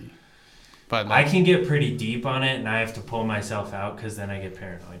crazy. But I can get pretty deep on it, and I have to pull myself out because then I get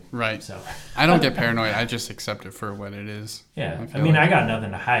paranoid. Right. So I don't get paranoid. I just accept it for what it is. Yeah. I got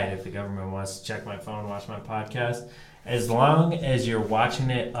nothing to hide if the government wants to check my phone, watch my podcast. As long as you're watching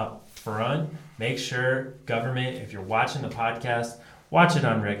it up front, make sure, government, if you're watching the podcast, watch it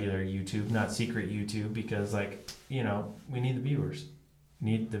on regular YouTube, not secret YouTube, because, we need the viewers.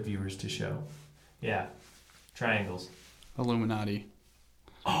 Need the viewers to show. Yeah. Triangles. Illuminati.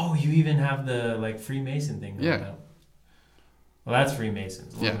 Oh, you even have the, Freemason thing going out. Well, that's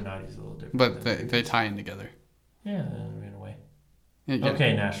Freemasons. Illuminati's a little different. But they tie in together. Yeah, in a way. Yeah.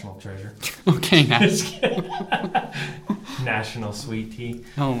 Okay, National Treasure. Okay, National Sweet Tea.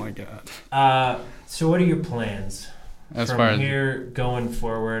 Oh, my God. So what are your plans? From here going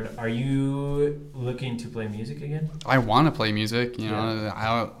forward, are you looking to play music again? I want to play music.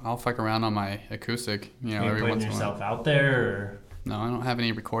 I'll fuck around on my acoustic. Every once in a while. Putting yourself out there, or? No, I don't have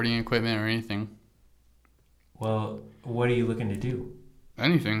any recording equipment or anything. Well, what are you looking to do?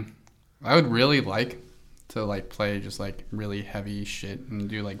 Anything. I would really like to play just really heavy shit and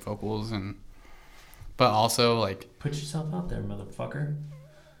do vocals but also put yourself out there, motherfucker.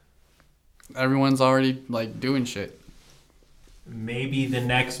 Everyone's already doing shit. Maybe the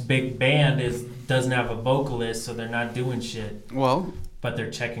next big band doesn't have a vocalist, so they're not doing shit. Well, but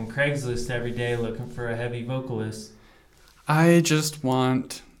they're checking Craigslist every day looking for a heavy vocalist. I just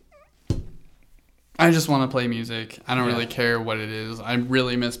want to play music. I don't really care what it is. I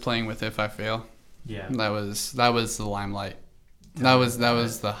really miss playing with If I Fail. Yeah. That was the limelight. That was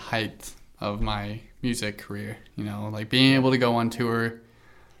the height of my music career. Being able to go on tour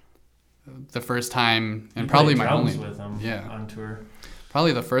the first time and probably my only with them on tour.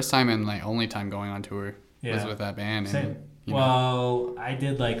 Probably the first time and only time going on tour was with that band. Same. Well, I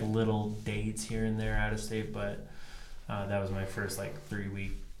did little dates here and there out of state, but that was my first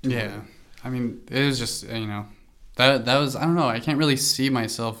 3-week tour. Yeah. I mean, it was just, that was, I don't know, I can't really see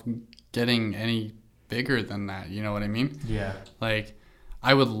myself getting any bigger than that, you know what I mean? Yeah.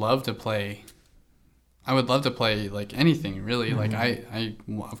 I would love to play anything, really. Mm-hmm. I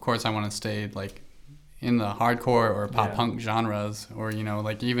of course I want to stay in the hardcore or pop punk genres, or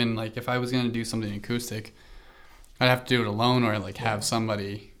even if I was going to do something acoustic, I'd have to do it alone or have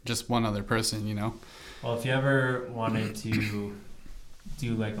somebody, just one other person, Well, if you ever wanted to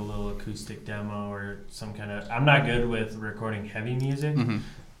do like a little acoustic demo or some kind of... I'm not good with recording heavy music,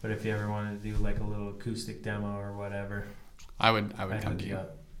 but if you ever wanted to do like a little acoustic demo or whatever... I would come to you.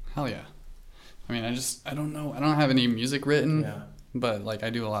 Hell yeah. I mean, I don't know. I don't have any music written, but like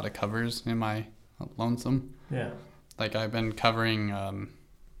I do a lot of covers in my Lonesome. Yeah. Like I've been covering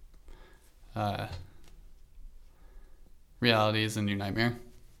Reality is a New Nightmare.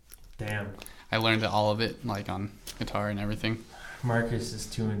 Damn. I learned all of it like on guitar and everything. Marcus is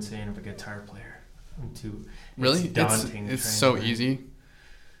too insane of a guitar player. Really? It's daunting. It's so easy.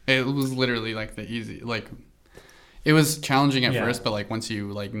 It was literally like it was challenging at first, but like once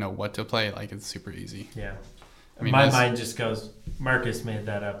you like know what to play, like it's super easy. Yeah. I mean, my mind just goes, Marcus made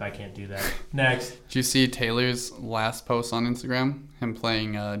that up. I can't do that. Next. Did you see Taylor's last post on Instagram? Him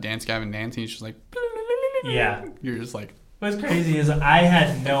playing Dance Gavin Dance. He's just like... Yeah. You're just like... What's crazy is I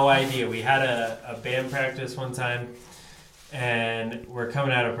had no idea. We had a band practice one time, and we're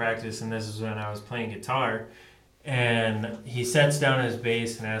coming out of practice, and this is when I was playing guitar. And he sets down his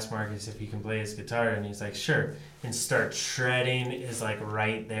bass and asks Marcus if he can play his guitar, and he's like, sure. And starts shredding is like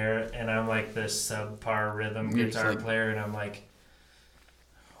right there, and I'm like the subpar rhythm guitar player, and I'm like,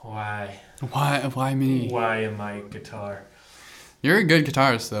 why? Why me? Why am I guitar? You're a good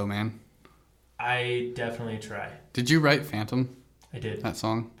guitarist though, man. I definitely try. Did you write Phantom? I did. That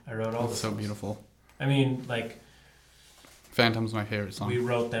song? I wrote all the songs. So beautiful. I mean, like... Phantom's my favorite song. We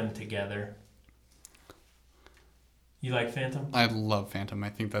wrote them together. You like Phantom? I love Phantom. I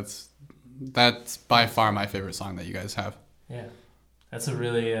think that's by far my favorite song that you guys have. Yeah. That's a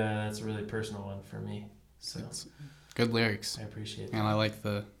really personal one for me. So it's good lyrics. I appreciate that. And I like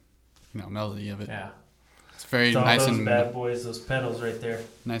the melody of it. Yeah. It's very nice those and bad boys, those pedals right there.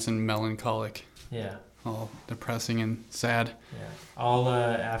 Nice and melancholic. Yeah. All depressing and sad. Yeah. I'll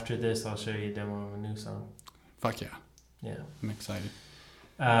after this I'll show you a demo of a new song. Fuck yeah. Yeah. I'm excited.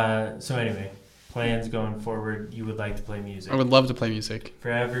 So anyway, plans going forward, you would like to play music. I would love to play music. For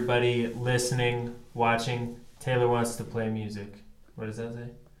everybody listening, watching, Taylor wants to play music. What does that say?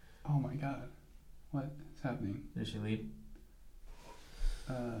 Oh my god. What is happening? Did she leave?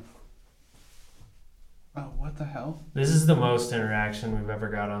 Oh, what the hell? This is the most interaction we've ever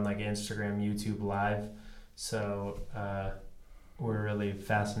got on like Instagram, YouTube Live. So we're really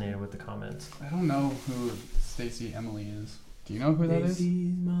fascinated with the comments. I don't know who Stacey Emily is. Do you know who that is?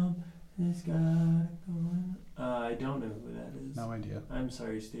 Stacey's mom has got going. I don't know who that is. No idea. I'm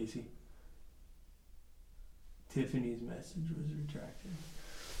sorry, Stacey. Tiffany's message was retracted.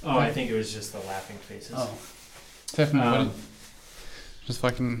 Oh, I think it was just the laughing faces. Oh. Tiffany, what just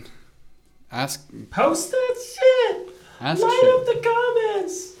fucking ask. Post that shit! Ask Light shit. up the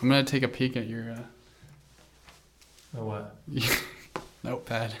comments! I'm gonna take a peek at your Oh, what?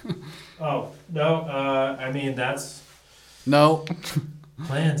 notepad. Oh, no, I mean, that's... No.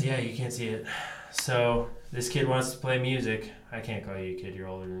 Plans, yeah, you can't see it. So, this kid wants to play music. I can't call you a kid, you're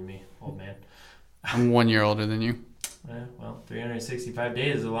older than me, old man. I'm 1 year older than you. Well, 365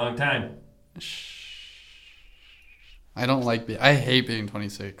 days is a long time. I hate being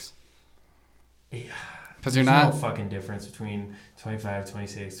 26. Yeah. Because you're not... no fucking difference between 25,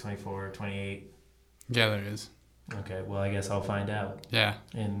 26, 24, 28. Yeah, there is. Okay, well, I guess I'll find out. Yeah.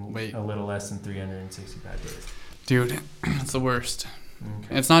 In a little less than 365 days. Dude, it's the worst.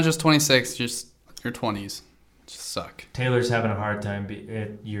 Okay. It's not just 26, just your 20s. Just suck. Taylor's having a hard time.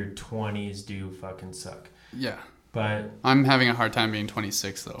 Your 20s do fucking suck. Yeah. But I'm having a hard time being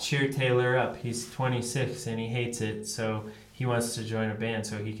 26, though. Cheer Taylor up. He's 26 and he hates it, so he wants to join a band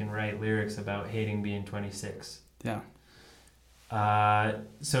so he can write lyrics about hating being 26. Yeah.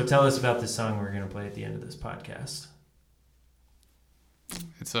 So tell us about the song we're going to play at the end of this podcast.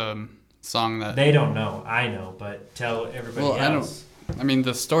 It's a song that... They don't know. I know, but tell everybody else. I mean,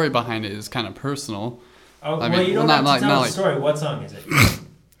 the story behind it is kind of personal. Oh, you don't have to tell the story. What song is it?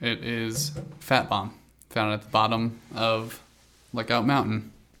 It is Fat Bomb, found at the bottom of Lookout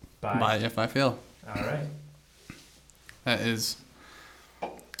Mountain by If I Feel. All right. That is...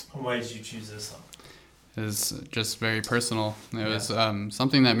 Why did you choose this song? It is just very personal. It was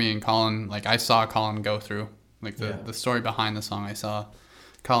something that me and Colin, like I saw Colin go through. Like the story behind the song, I saw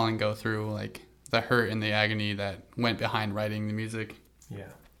Colin go through, like the hurt and the agony that went behind writing the music. Yeah.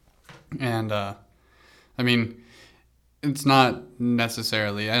 And, I mean, it's not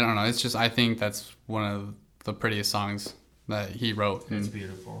necessarily, I don't know, it's just, I think that's one of the prettiest songs that he wrote. It's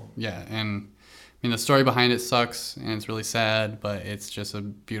beautiful. Yeah, and I mean, the story behind it sucks, and it's really sad, but it's just a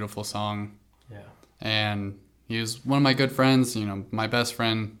beautiful song. Yeah. And he was one of my good friends, my best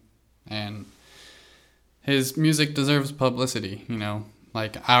friend, and his music deserves publicity,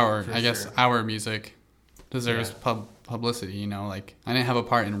 like our music deserves publicity. You know, like I didn't have a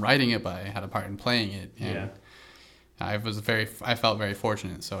part in writing it, but I had a part in playing it. And I felt very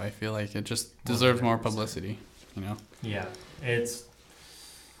fortunate. So I feel like it just deserves more publicity. You know. Yeah, it'll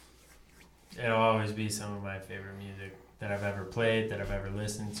always be some of my favorite music that I've ever played, that I've ever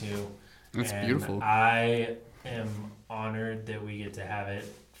listened to. It's beautiful. I am honored that we get to have it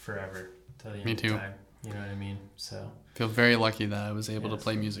forever till the end of time. You know what I mean? So I feel very lucky that I was able to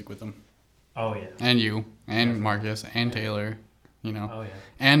play music with them. Oh yeah. And you, and Marcus, and Taylor, you know. Oh yeah.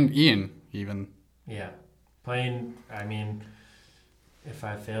 And Ian, even. Yeah. Playing, I mean, If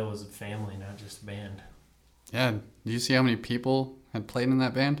I Fail was a family, not just a band. Yeah. Do you see how many people had played in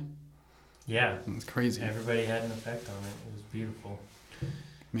that band? Yeah. It's crazy. Everybody had an effect on it. It was beautiful.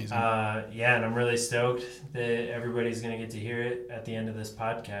 Amazing. And I'm really stoked that everybody's going to get to hear it at the end of this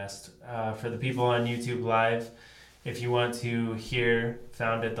podcast. For the people on YouTube Live, if you want to hear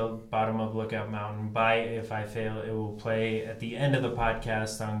Found at the Bottom of Lookout Mountain by If I Fail, it will play at the end of the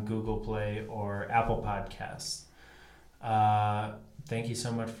podcast on Google Play or Apple Podcasts. Thank you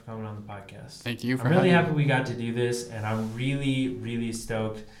so much for coming on the podcast. Thank you for having me. I'm really happy we got to do this, and I'm really, really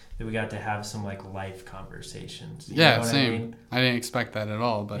stoked that we got to have some like life conversations. You know same. I didn't expect that at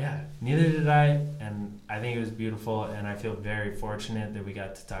all, but yeah, neither did I, and I think it was beautiful, and I feel very fortunate that we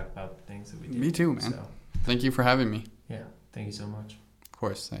got to talk about the things that we did. Me too, man. So, thank you for having me. Yeah, thank you so much. Of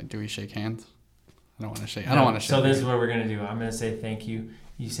course. Do we shake hands? I don't want to shake. I don't want to shake. So this is what we're gonna do. I'm gonna say thank you.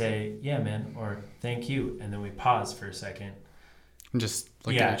 You say yeah, man, or thank you, and then we pause for a second. And just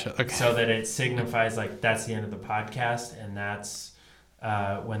look at each other. Okay. So that it signifies like that's the end of the podcast, and that's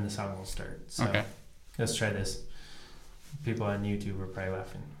when the song will start. So let's try this. People on YouTube are probably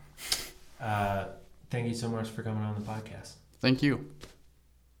laughing. Thank you so much for coming on the podcast. Thank you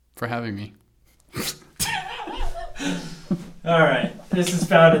for having me. All right. This is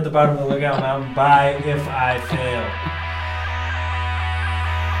Found at the Bottom of the Lookout Mountain by If I Fail.